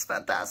 That's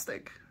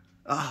fantastic.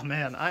 Oh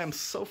man, I am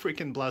so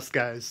freaking blessed,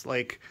 guys.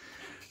 Like,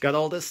 got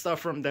all this stuff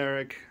from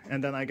Derek,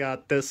 and then I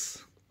got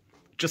this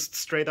just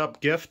straight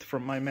up gift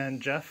from my man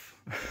Jeff.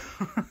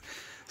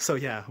 So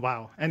yeah,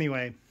 wow.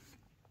 Anyway,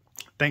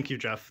 thank you,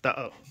 Jeff.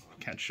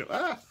 Can't show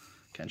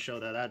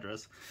that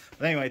address.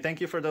 But anyway, thank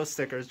you for those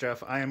stickers,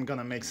 Jeff. I am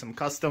gonna make some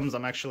customs.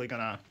 I'm actually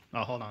gonna,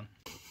 oh, hold on.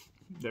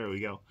 There we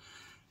go.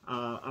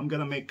 I'm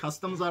gonna make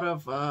customs out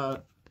of,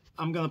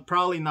 I'm gonna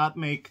probably not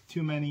make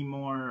too many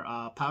more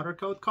powder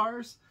coat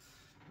cars.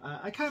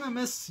 I kind of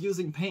miss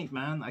using paint,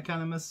 man. I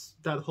kind of miss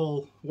that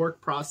whole work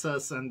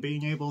process and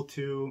being able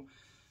to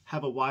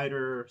have a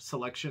wider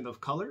selection of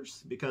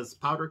colors, because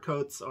powder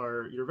coats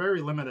are, you're very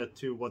limited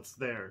to what's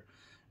there.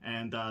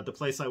 And the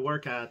place I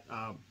work at,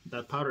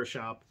 that powder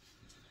shop,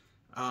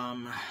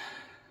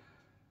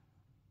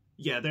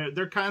 yeah,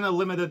 they're kind of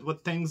limited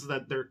with things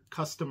that their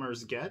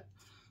customers get.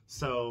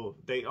 So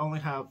they only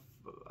have,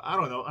 I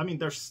don't know, I mean,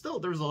 there's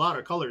a lot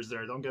of colors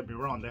there, don't get me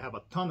wrong. They have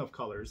a ton of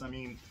colors. I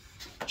mean,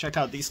 check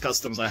out these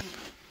customs.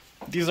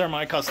 These are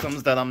my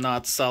customs that I'm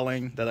not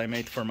selling, that I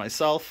made for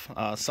myself.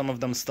 Some of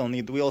them still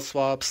need wheel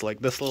swaps, like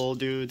this little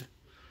dude.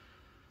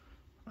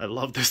 I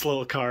love this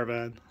little car,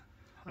 man.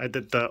 I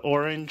did the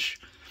orange,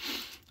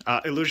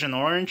 illusion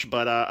orange,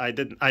 but I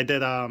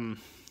did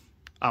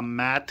a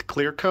matte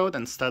clear coat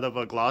instead of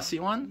a glossy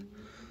one.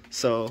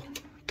 So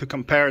to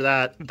compare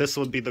that, this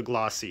would be the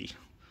glossy,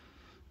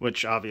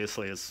 which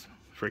obviously is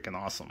freaking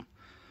awesome.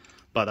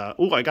 But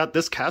ooh, I got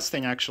this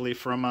casting actually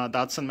from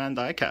Datsun Man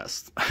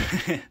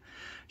Diecast.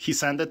 He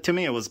sent it to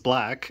me. It was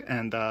black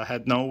and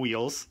had no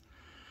wheels,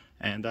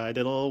 and I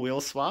did a little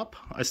wheel swap.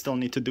 I still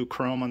need to do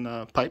chrome on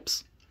the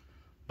pipes,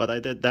 but I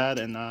did that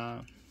in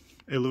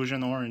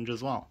illusion orange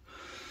as well.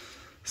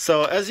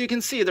 So as you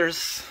can see,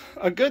 there's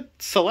a good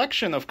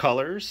selection of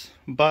colors,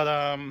 but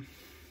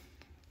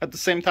at the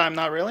same time,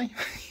 not really.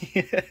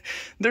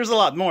 There's a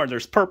lot more.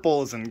 There's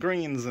purples and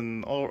greens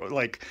and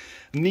like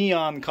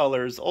neon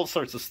colors, all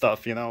sorts of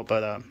stuff, you know.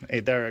 But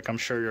hey, Derek, I'm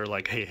sure you're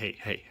like,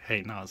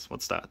 hey, Nas,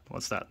 what's that?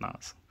 What's that,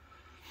 Nas?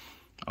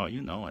 Oh,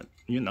 you know it.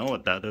 You know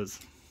what that is.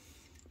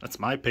 That's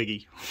my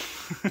piggy.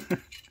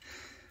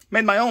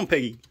 Made my own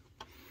piggy.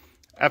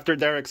 After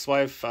Derek's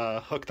wife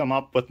hooked him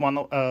up with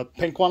one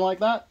pink one like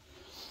that,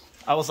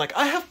 I was like,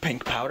 I have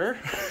pink powder,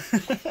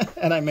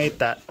 and I made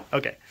that.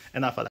 Okay,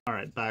 enough of that. All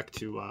right, back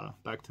to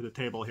the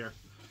table here.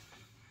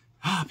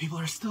 People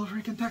are still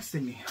freaking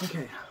texting me.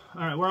 Okay,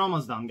 all right, we're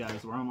almost done,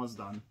 guys. We're almost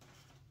done.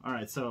 All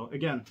right, so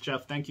again,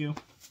 Jeff, thank you.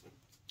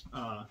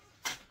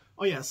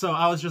 Oh yeah, so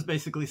I was just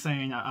basically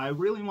saying I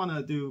really want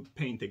to do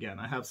paint again.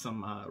 I have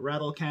some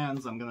rattle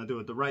cans. I'm gonna do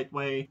it the right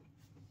way.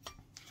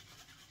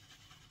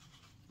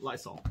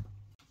 Lysol.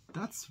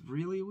 That's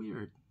really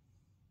weird.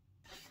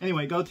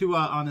 Anyway, go to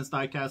Honest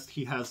Diecast.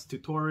 He has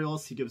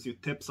tutorials. He gives you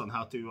tips on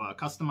how to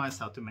customize,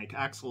 how to make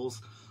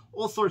axles,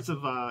 all sorts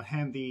of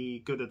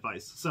handy, good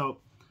advice. So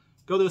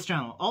go to his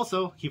channel.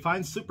 Also, he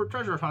finds super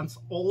treasure hunts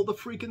all the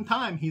freaking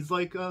time. He's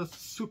like a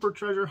super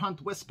treasure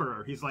hunt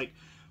whisperer. He's like,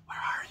 where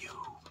are you?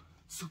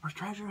 Super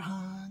treasure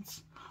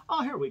hunts.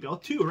 Oh, here we go.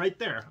 2 right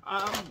there.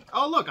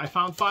 Oh, look, I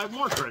found 5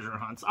 more treasure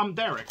hunts. I'm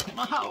Derek.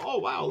 Oh,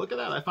 wow, look at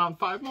that. I found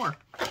 5 more.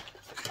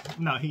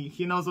 No,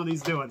 he knows what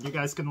he's doing. You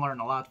guys can learn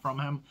a lot from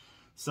him.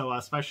 So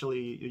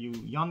especially you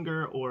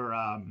younger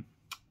or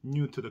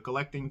new to the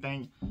collecting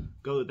thing,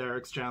 go to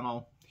Derek's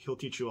channel. He'll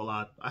teach you a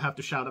lot. I have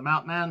to shout him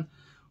out, man.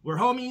 we're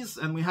homies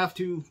and we have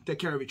to take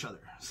care of each other.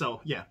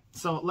 So yeah,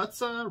 so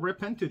let's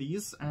rip into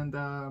these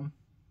and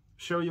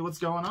show you what's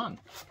going on.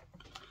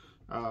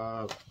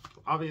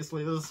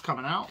 Obviously this is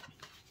coming out.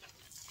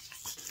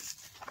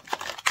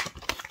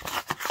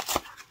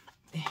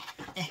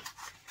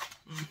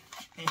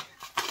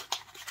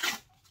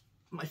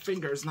 My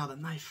finger is not a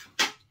knife.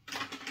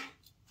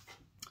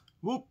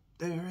 Whoop,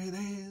 there it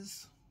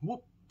is.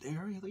 Whoop,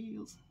 there it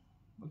is.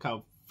 Look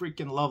how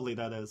freaking lovely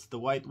that is. The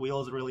white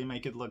wheels really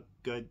make it look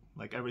good.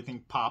 Like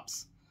everything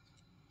pops.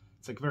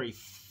 It's like a very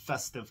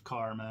festive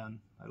car, man.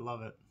 I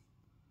love it.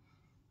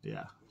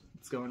 Yeah,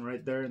 it's going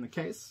right there in the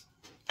case.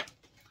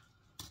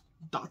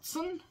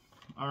 Datsun.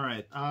 All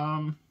right.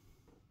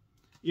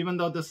 Even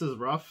though this is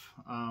rough,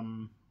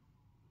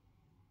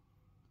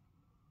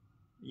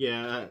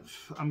 yeah,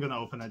 I'm gonna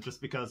open it just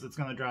because it's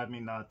gonna drive me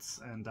nuts,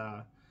 and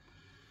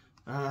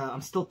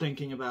I'm still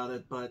thinking about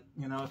it. But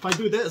you know, if I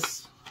do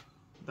this,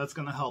 that's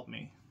gonna help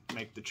me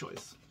make the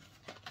choice,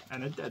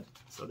 and it did.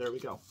 So there we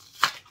go.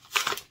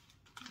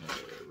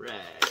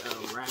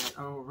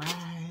 All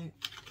right.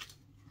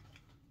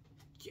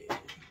 Yeah.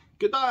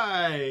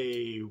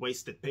 Goodbye,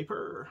 wasted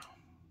paper.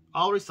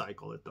 I'll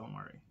recycle it, don't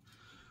worry.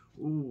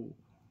 Ooh,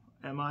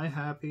 am I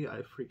happy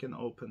I freaking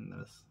opened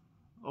this.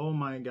 Oh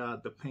my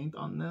god, the paint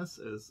on this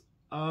is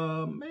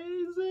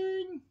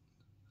amazing.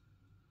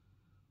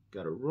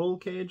 Got a roll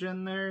cage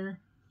in there.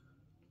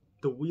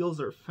 The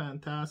wheels are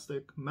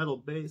fantastic. Metal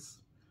base.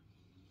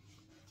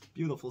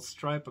 Beautiful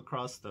stripe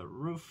across the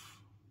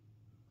roof.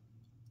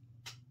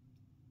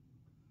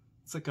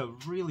 It's like a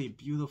really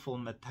beautiful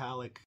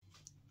metallic.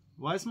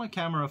 Why is my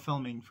camera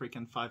filming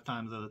freaking 5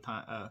 times at a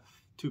time?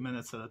 2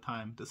 minutes at a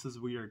time. This is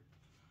weird.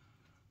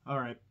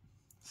 Alright,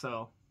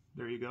 so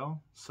there you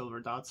go.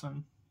 Silver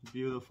Datsun.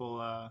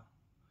 Beautiful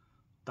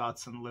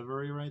Datsun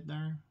livery right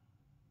there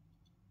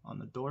on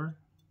the door.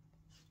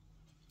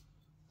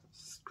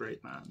 It's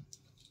great, man.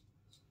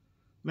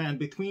 Man,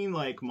 between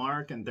like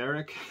Mark and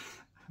Derek,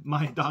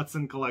 my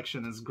Datsun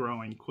collection is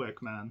growing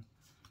quick, man.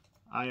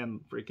 I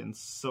am freaking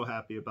so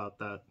happy about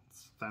that.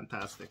 It's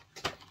fantastic.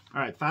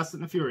 Alright, Fast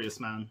and the Furious,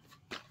 man.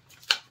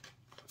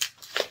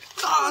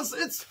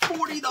 It's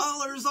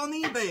 $40 on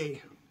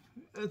eBay.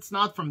 It's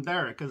not from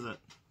Derek, is it?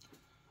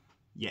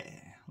 Yeah,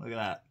 look at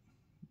that.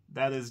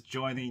 That is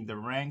joining the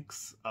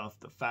ranks of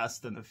the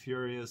Fast and the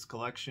Furious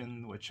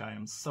collection, which I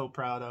am so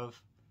proud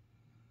of.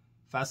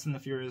 Fast and the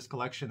Furious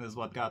collection is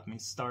what got me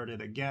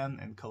started again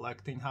in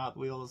collecting Hot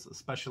Wheels,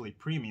 especially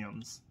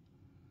premiums.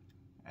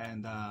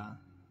 And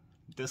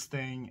this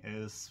thing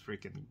is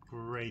freaking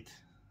great.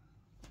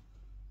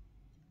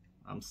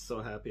 I'm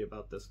so happy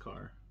about this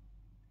car.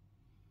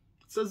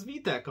 It says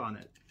VTEC on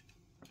it.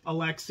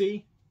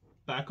 Alexi,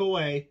 back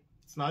away.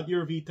 It's not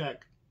your VTEC.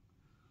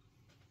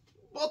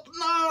 But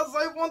Naz,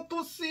 I want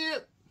to see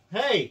it.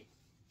 Hey!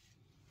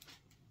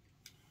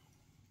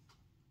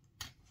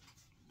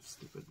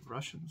 Stupid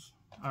Russians.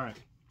 Alright.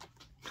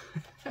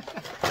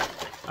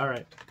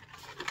 Alright.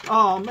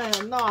 Oh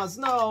man, Naz,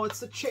 no,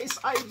 it's a Chase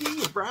ID,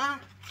 brah.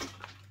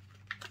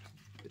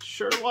 It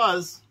sure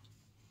was.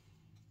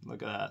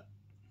 Look at that.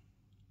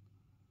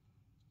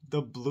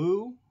 The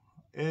blue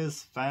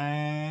is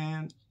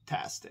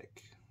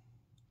fantastic.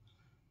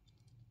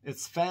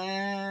 It's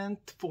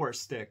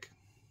Fant-4-Stick.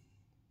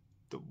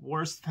 The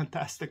worst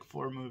Fantastic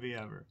Four movie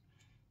ever.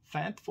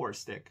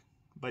 Fant-4-Stick.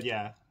 But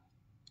yeah.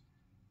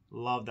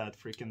 Love that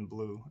freaking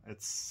blue.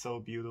 It's so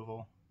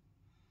beautiful.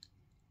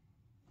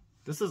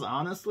 This is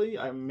honestly,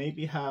 I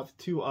maybe have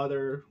 2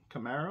 other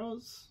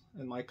Camaros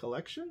in my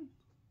collection.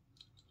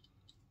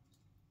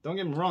 Don't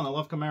get me wrong, I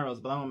love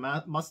Camaros, but I'm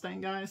a Mustang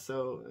guy,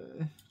 so...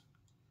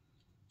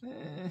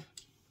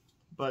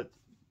 But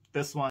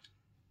this one,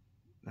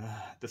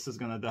 this is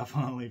gonna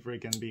definitely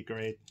freaking be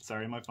great.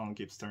 Sorry, my phone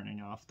keeps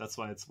turning off. That's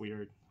why it's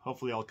weird.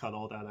 Hopefully I'll cut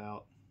all that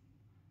out.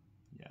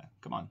 Yeah,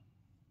 come on.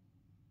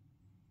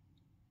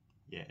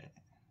 Yeah.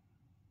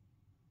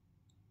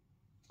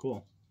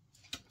 Cool.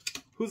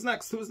 Who's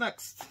next? Who's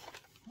next?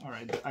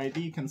 Alright, the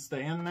ID can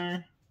stay in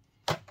there.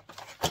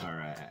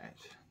 Alright.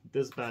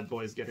 This bad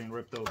boy's getting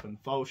ripped open.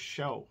 Faux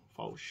show.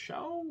 Faux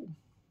show.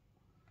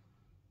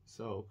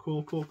 So,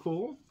 cool, cool,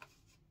 cool.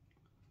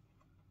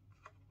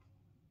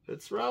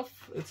 It's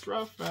rough,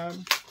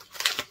 man.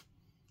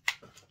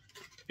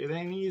 It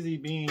ain't easy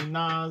being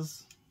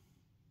Naz.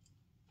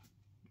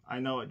 I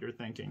know what you're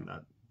thinking,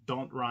 that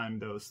don't rhyme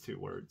those 2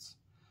 words.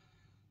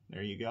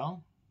 There you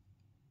go.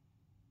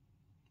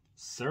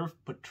 Surf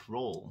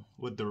Patrol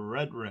with the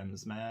red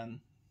rims,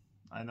 man.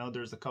 I know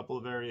there's a couple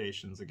of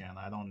variations again,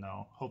 I don't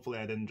know. Hopefully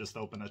I didn't just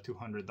open a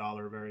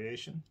 $200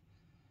 variation.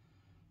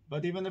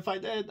 But even if I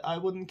did, I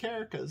wouldn't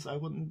care because I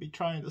wouldn't be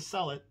trying to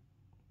sell it.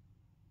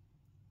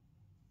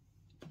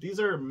 These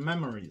are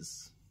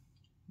memories.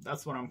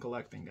 That's what I'm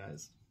collecting,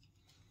 guys.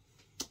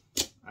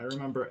 I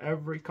remember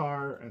every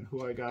car and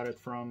who I got it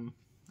from.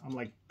 I'm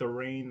like the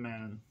Rain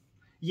Man.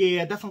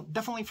 Yeah,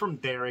 definitely from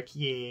Derek.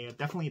 Yeah,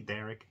 definitely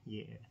Derek.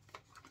 Yeah.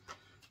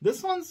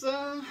 This one's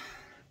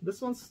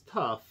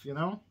tough, you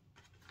know?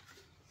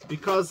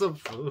 because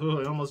of,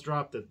 I almost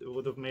dropped it. It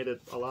would have made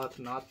it a lot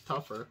not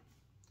tougher.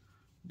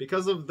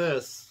 Because of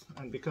this,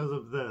 and because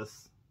of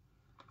this,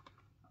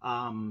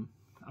 I'm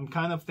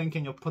kind of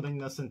thinking of putting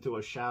this into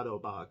a shadow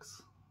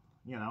box,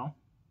 you know?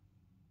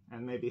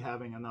 And maybe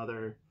having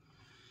another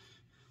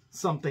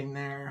something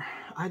there.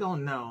 I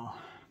don't know.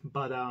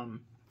 But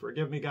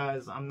forgive me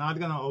guys, I'm not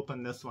gonna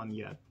open this one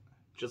yet.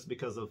 Just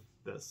because of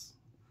this.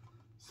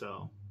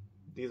 So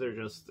these are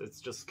just, it's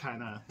just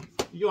kind of,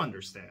 you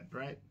understand,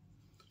 right?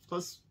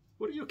 Plus,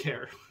 what do you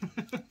care?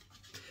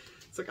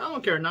 It's like, I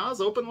don't care,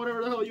 Nas, open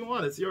whatever the hell you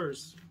want, it's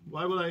yours.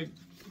 Why would I,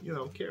 you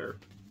know, care?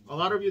 A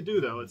lot of you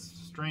do though, it's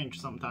strange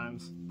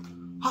sometimes.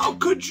 How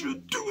could you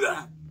do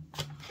that?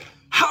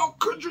 How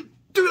could you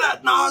do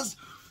that, Nas?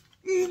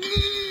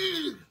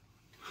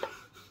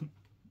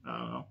 I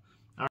don't know.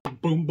 All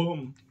right, boom,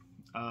 boom.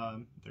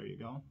 There you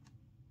go.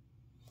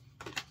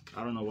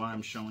 I don't know why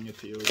I'm showing it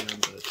to you again,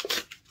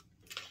 but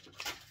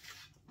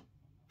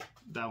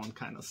that one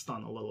kind of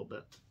stung a little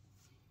bit.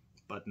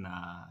 But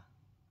nah,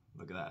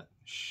 look at that.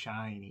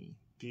 Shiny,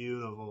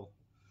 beautiful,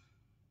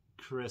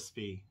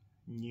 crispy,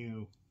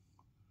 new.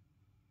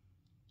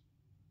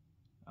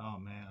 Oh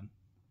man.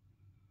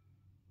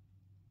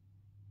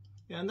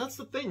 Yeah, and that's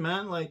the thing,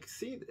 man. Like,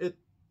 see,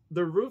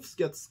 the roofs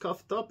get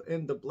scuffed up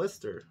in the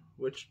blister,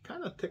 which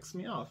kind of ticks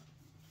me off.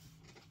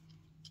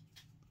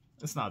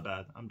 It's not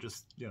bad. I'm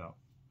just, you know,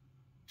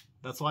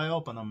 that's why I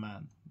open them,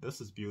 man. This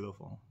is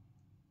beautiful.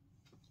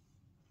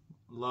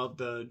 Love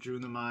the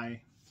Junimai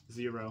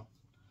Zero.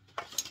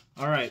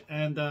 Alright,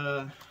 and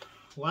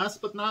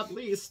last but not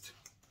least,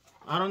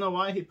 I don't know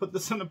why he put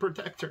this in the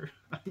protector.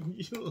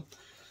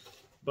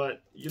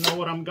 But you know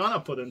what I'm gonna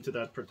put into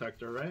that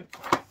protector, right?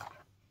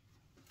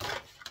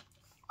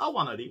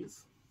 One of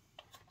these.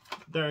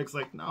 Derek's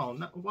like, no,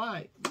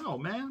 why? No,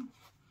 man.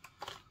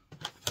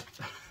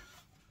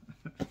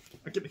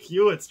 Look at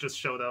Hewitt's just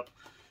showed up.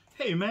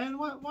 Hey man,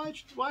 why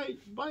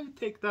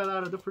take that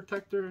out of the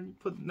protector and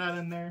put that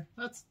in there?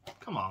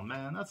 Come on,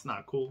 man, that's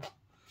not cool.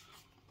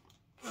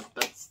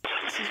 This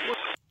is what.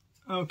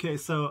 Okay,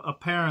 so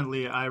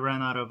apparently I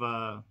ran out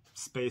of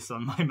space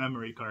on my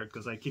memory card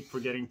because I keep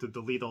forgetting to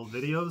delete old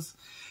videos,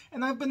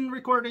 and I've been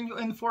recording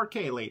in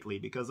 4K lately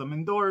because I'm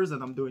indoors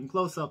and I'm doing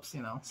close-ups,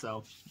 you know.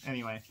 So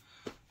anyway,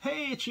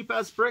 hey, Cheap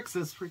Ass Bricks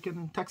is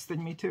freaking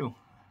texting me too.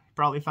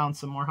 Probably found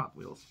some more Hot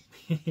Wheels.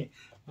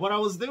 What I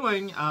was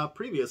doing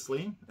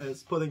previously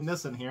is putting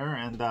this in here,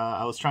 and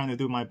I was trying to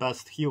do my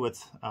best Hewitt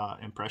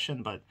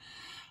impression, but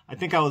I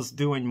think I was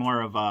doing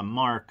more of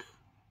Mark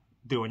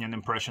doing an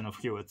impression of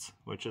Hewitt's,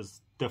 which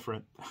is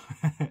different.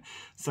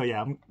 So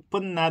yeah, I'm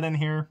putting that in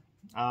here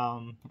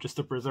just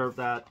to preserve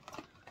that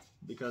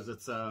because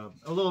it's a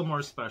little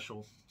more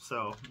special.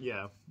 So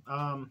yeah,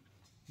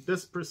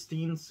 this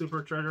pristine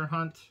Super Treasure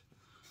Hunt,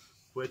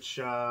 which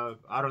I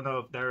don't know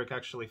if Derek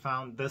actually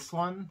found this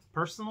one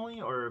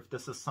personally, or if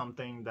this is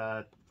something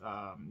that,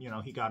 you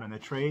know, he got in a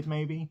trade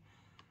maybe.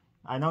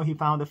 I know he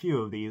found a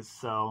few of these,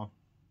 so...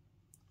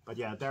 But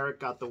yeah, Derek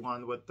got the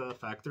one with the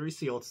factory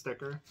sealed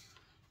sticker,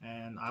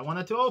 and I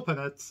wanted to open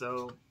it,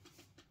 so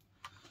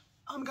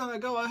I'm gonna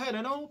go ahead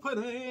and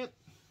open it.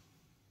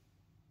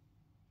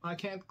 I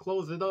can't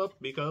close it up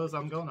because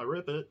I'm gonna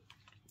rip it.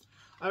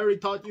 I already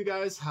taught you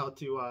guys how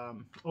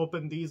to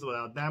open these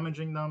without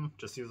damaging them.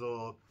 Just use a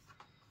little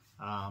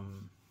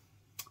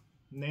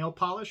nail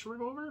polish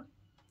remover,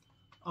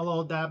 a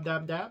little dab,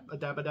 a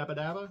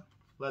dabba,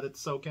 let it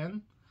soak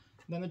in,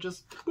 then it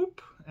just boop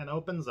and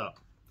opens up.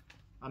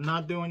 I'm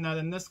not doing that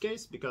in this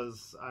case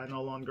because I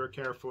no longer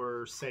care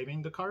for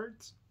saving the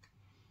cards.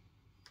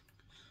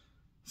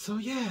 So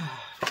yeah,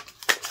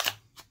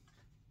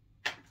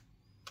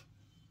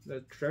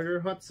 the treasure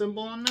hut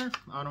symbol on there,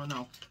 I don't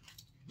know,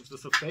 is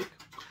this a fake?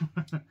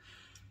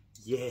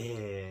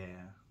 Yeah,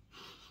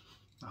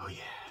 oh yeah.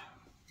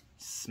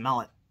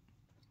 Smell it.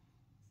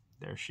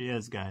 There she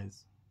is,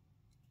 guys.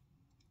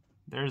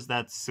 There's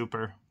that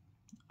Super.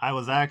 I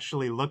was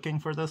actually looking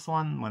for this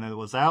one when it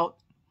was out.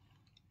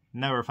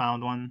 Never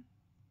found one.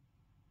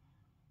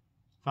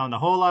 Found a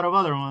whole lot of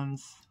other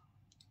ones.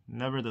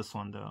 Never this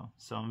one, though.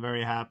 So I'm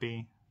very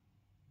happy.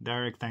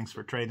 Derek, thanks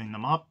for trading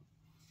them up.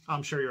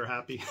 I'm sure you're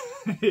happy.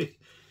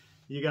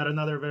 You got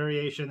another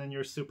variation in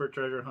your Super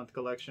Treasure Hunt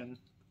collection.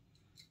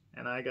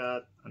 And I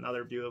got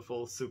another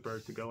beautiful Super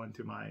to go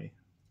into my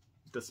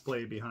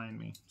display behind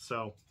me.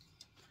 So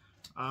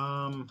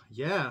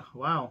yeah,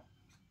 wow.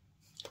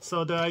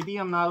 So the ID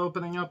I'm not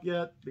opening up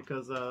yet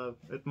because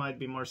it might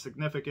be more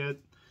significant.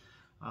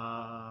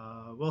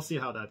 We'll see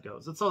how that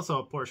goes. It's also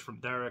a Porsche from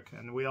Derek,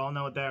 and we all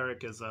know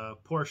Derek is a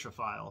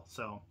Porsche-phile,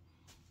 so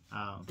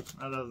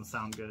that doesn't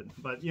sound good,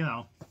 but you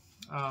know,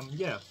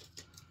 yeah.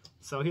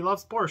 So he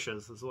loves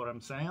Porsches is what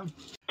I'm saying.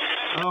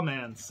 Oh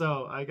man,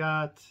 so I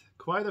got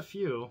quite a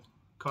few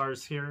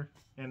cars here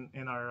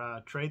in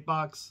our trade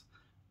box.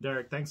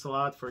 Derek, thanks a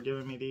lot for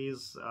giving me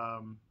these.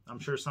 I'm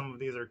sure some of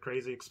these are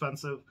crazy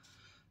expensive.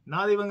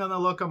 Not even gonna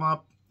look them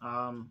up.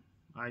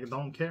 I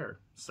don't care.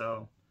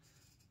 So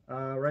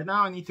right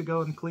now I need to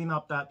go and clean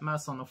up that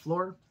mess on the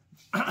floor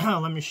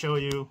let me show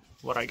you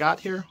what I got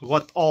here.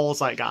 What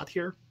alls I got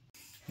here.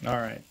 All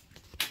right.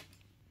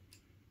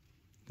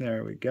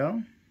 There we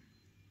go.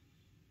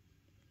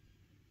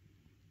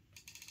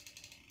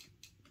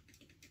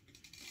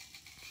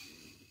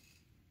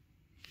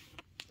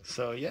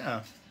 So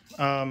yeah,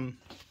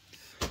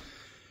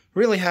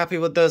 really happy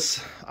with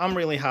this. I'm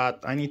really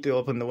hot. I need to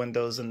open the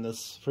windows in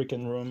this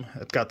freaking room.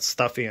 It got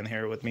stuffy in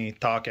here with me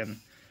talking.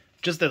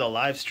 Just did a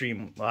live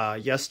stream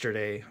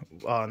yesterday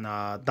on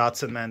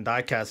Datsun Man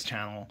Diecast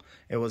channel.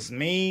 It was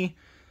me,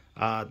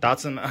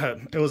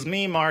 it was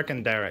me, Mark,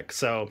 and Derek.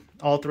 So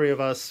all three of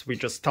us, we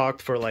just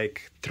talked for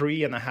like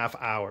 3.5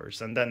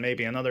 hours, and then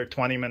maybe another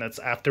 20 minutes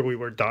after we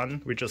were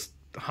done, we just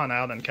hung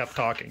out and kept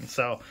talking.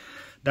 So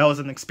that was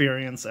an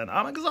experience, and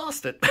I'm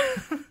exhausted.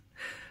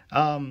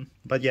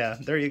 But yeah,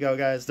 there you go,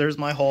 guys. There's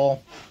my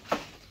haul,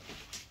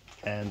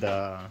 and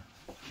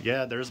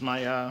yeah, there's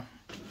my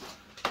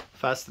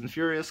Fast and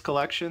Furious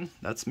collection.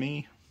 That's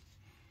me.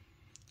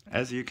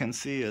 As you can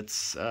see,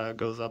 it's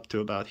goes up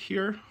to about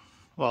here.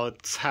 Well,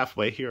 it's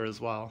halfway here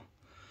as well.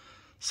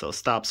 So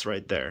stops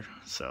right there.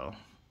 So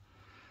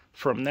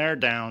from there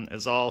down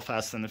is all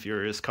Fast and the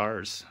Furious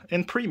cars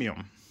in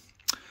premium.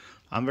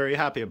 I'm very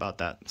happy about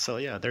that. So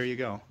yeah, there you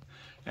go.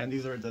 And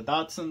these are the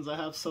Datsuns I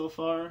have so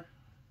far.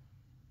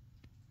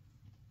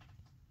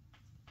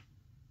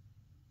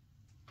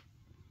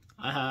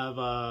 I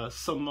have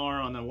some more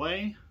on the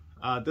way.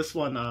 This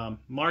one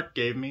Mark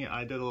gave me.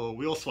 I did a little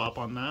wheel swap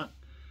on that.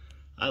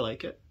 I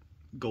like it.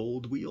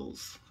 Gold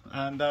wheels.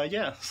 And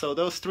yeah, so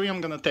those three I'm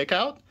going to take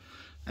out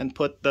and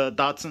put the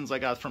Datsuns I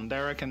got from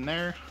Derek in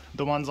there.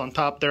 The ones on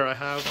top there I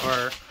have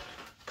are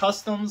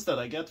customs that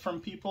I get from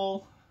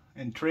people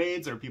in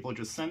trades, or people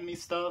just send me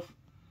stuff.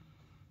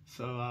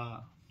 So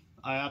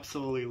I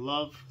absolutely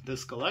love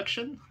this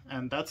collection,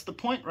 and that's the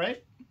point,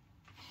 right?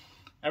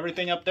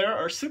 Everything up there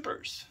are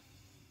supers.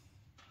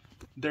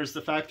 There's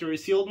the factory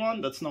sealed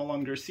one that's no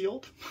longer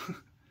sealed.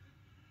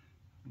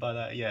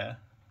 But yeah,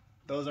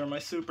 those are my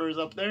supers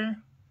up there.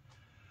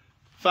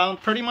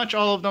 Found pretty much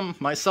all of them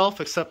myself,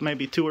 except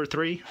maybe 2 or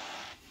 3.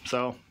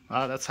 So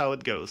that's how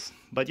it goes.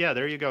 But yeah,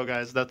 there you go,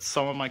 guys. That's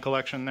some of my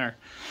collection there.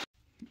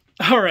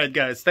 Alright,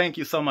 guys, thank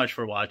you so much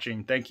for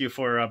watching. Thank you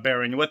for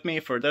bearing with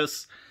me for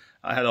this.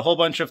 I had a whole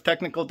bunch of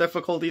technical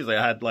difficulties.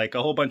 I had like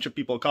a whole bunch of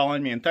people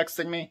calling me and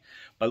texting me,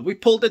 but we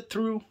pulled it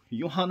through.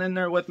 You hung in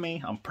there with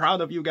me. I'm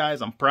proud of you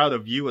guys. I'm proud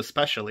of you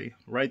especially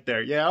right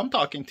there. Yeah, I'm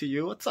talking to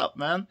you. What's up,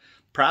 man?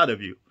 Proud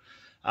of you.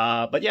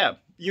 But yeah,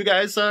 you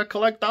guys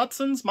collect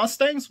Datsuns,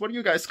 Mustangs? What do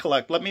you guys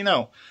collect? Let me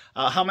know.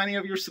 How many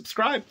of you are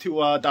subscribed to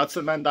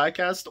Datsun Man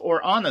Diecast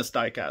or Honest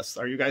Diecast?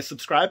 Are you guys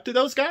subscribed to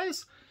those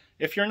guys?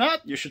 If you're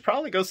not, you should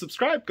probably go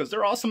subscribe because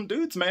they're awesome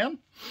dudes, man.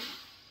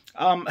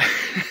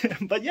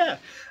 But yeah,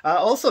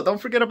 also don't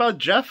forget about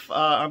Jeff.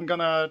 I'm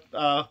gonna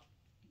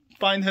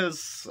find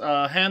his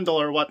handle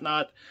or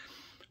whatnot.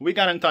 We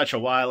got in touch a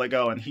while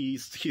ago, and he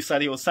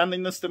said he was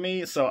sending this to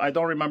me, so I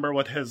don't remember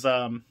what his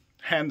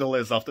handle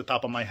is off the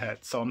top of my head,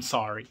 so I'm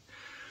sorry.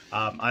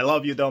 I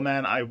love you though,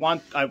 man. I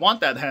want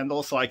that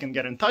handle so I can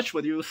get in touch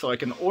with you, so I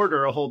can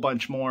order a whole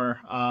bunch more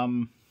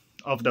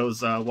of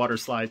those water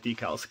slide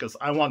decals, because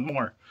I want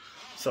more.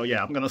 So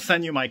yeah, I'm gonna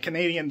send you my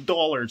Canadian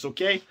dollars,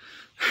 okay?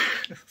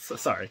 So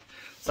sorry,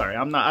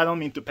 I don't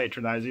mean to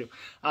patronize you.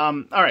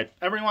 All right,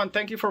 everyone,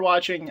 thank you for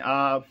watching.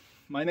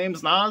 My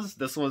name's Naz.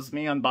 This was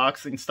me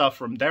unboxing stuff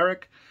from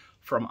Derek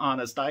from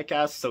Honest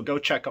Diecast. So go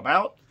check him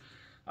out.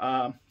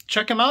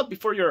 Check him out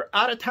before you're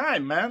out of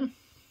time, man.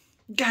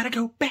 Gotta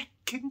go back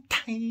in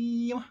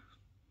time.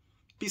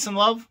 Peace and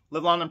love.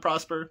 Live long and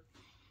prosper.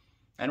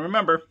 And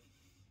remember,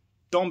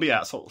 don't be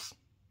assholes.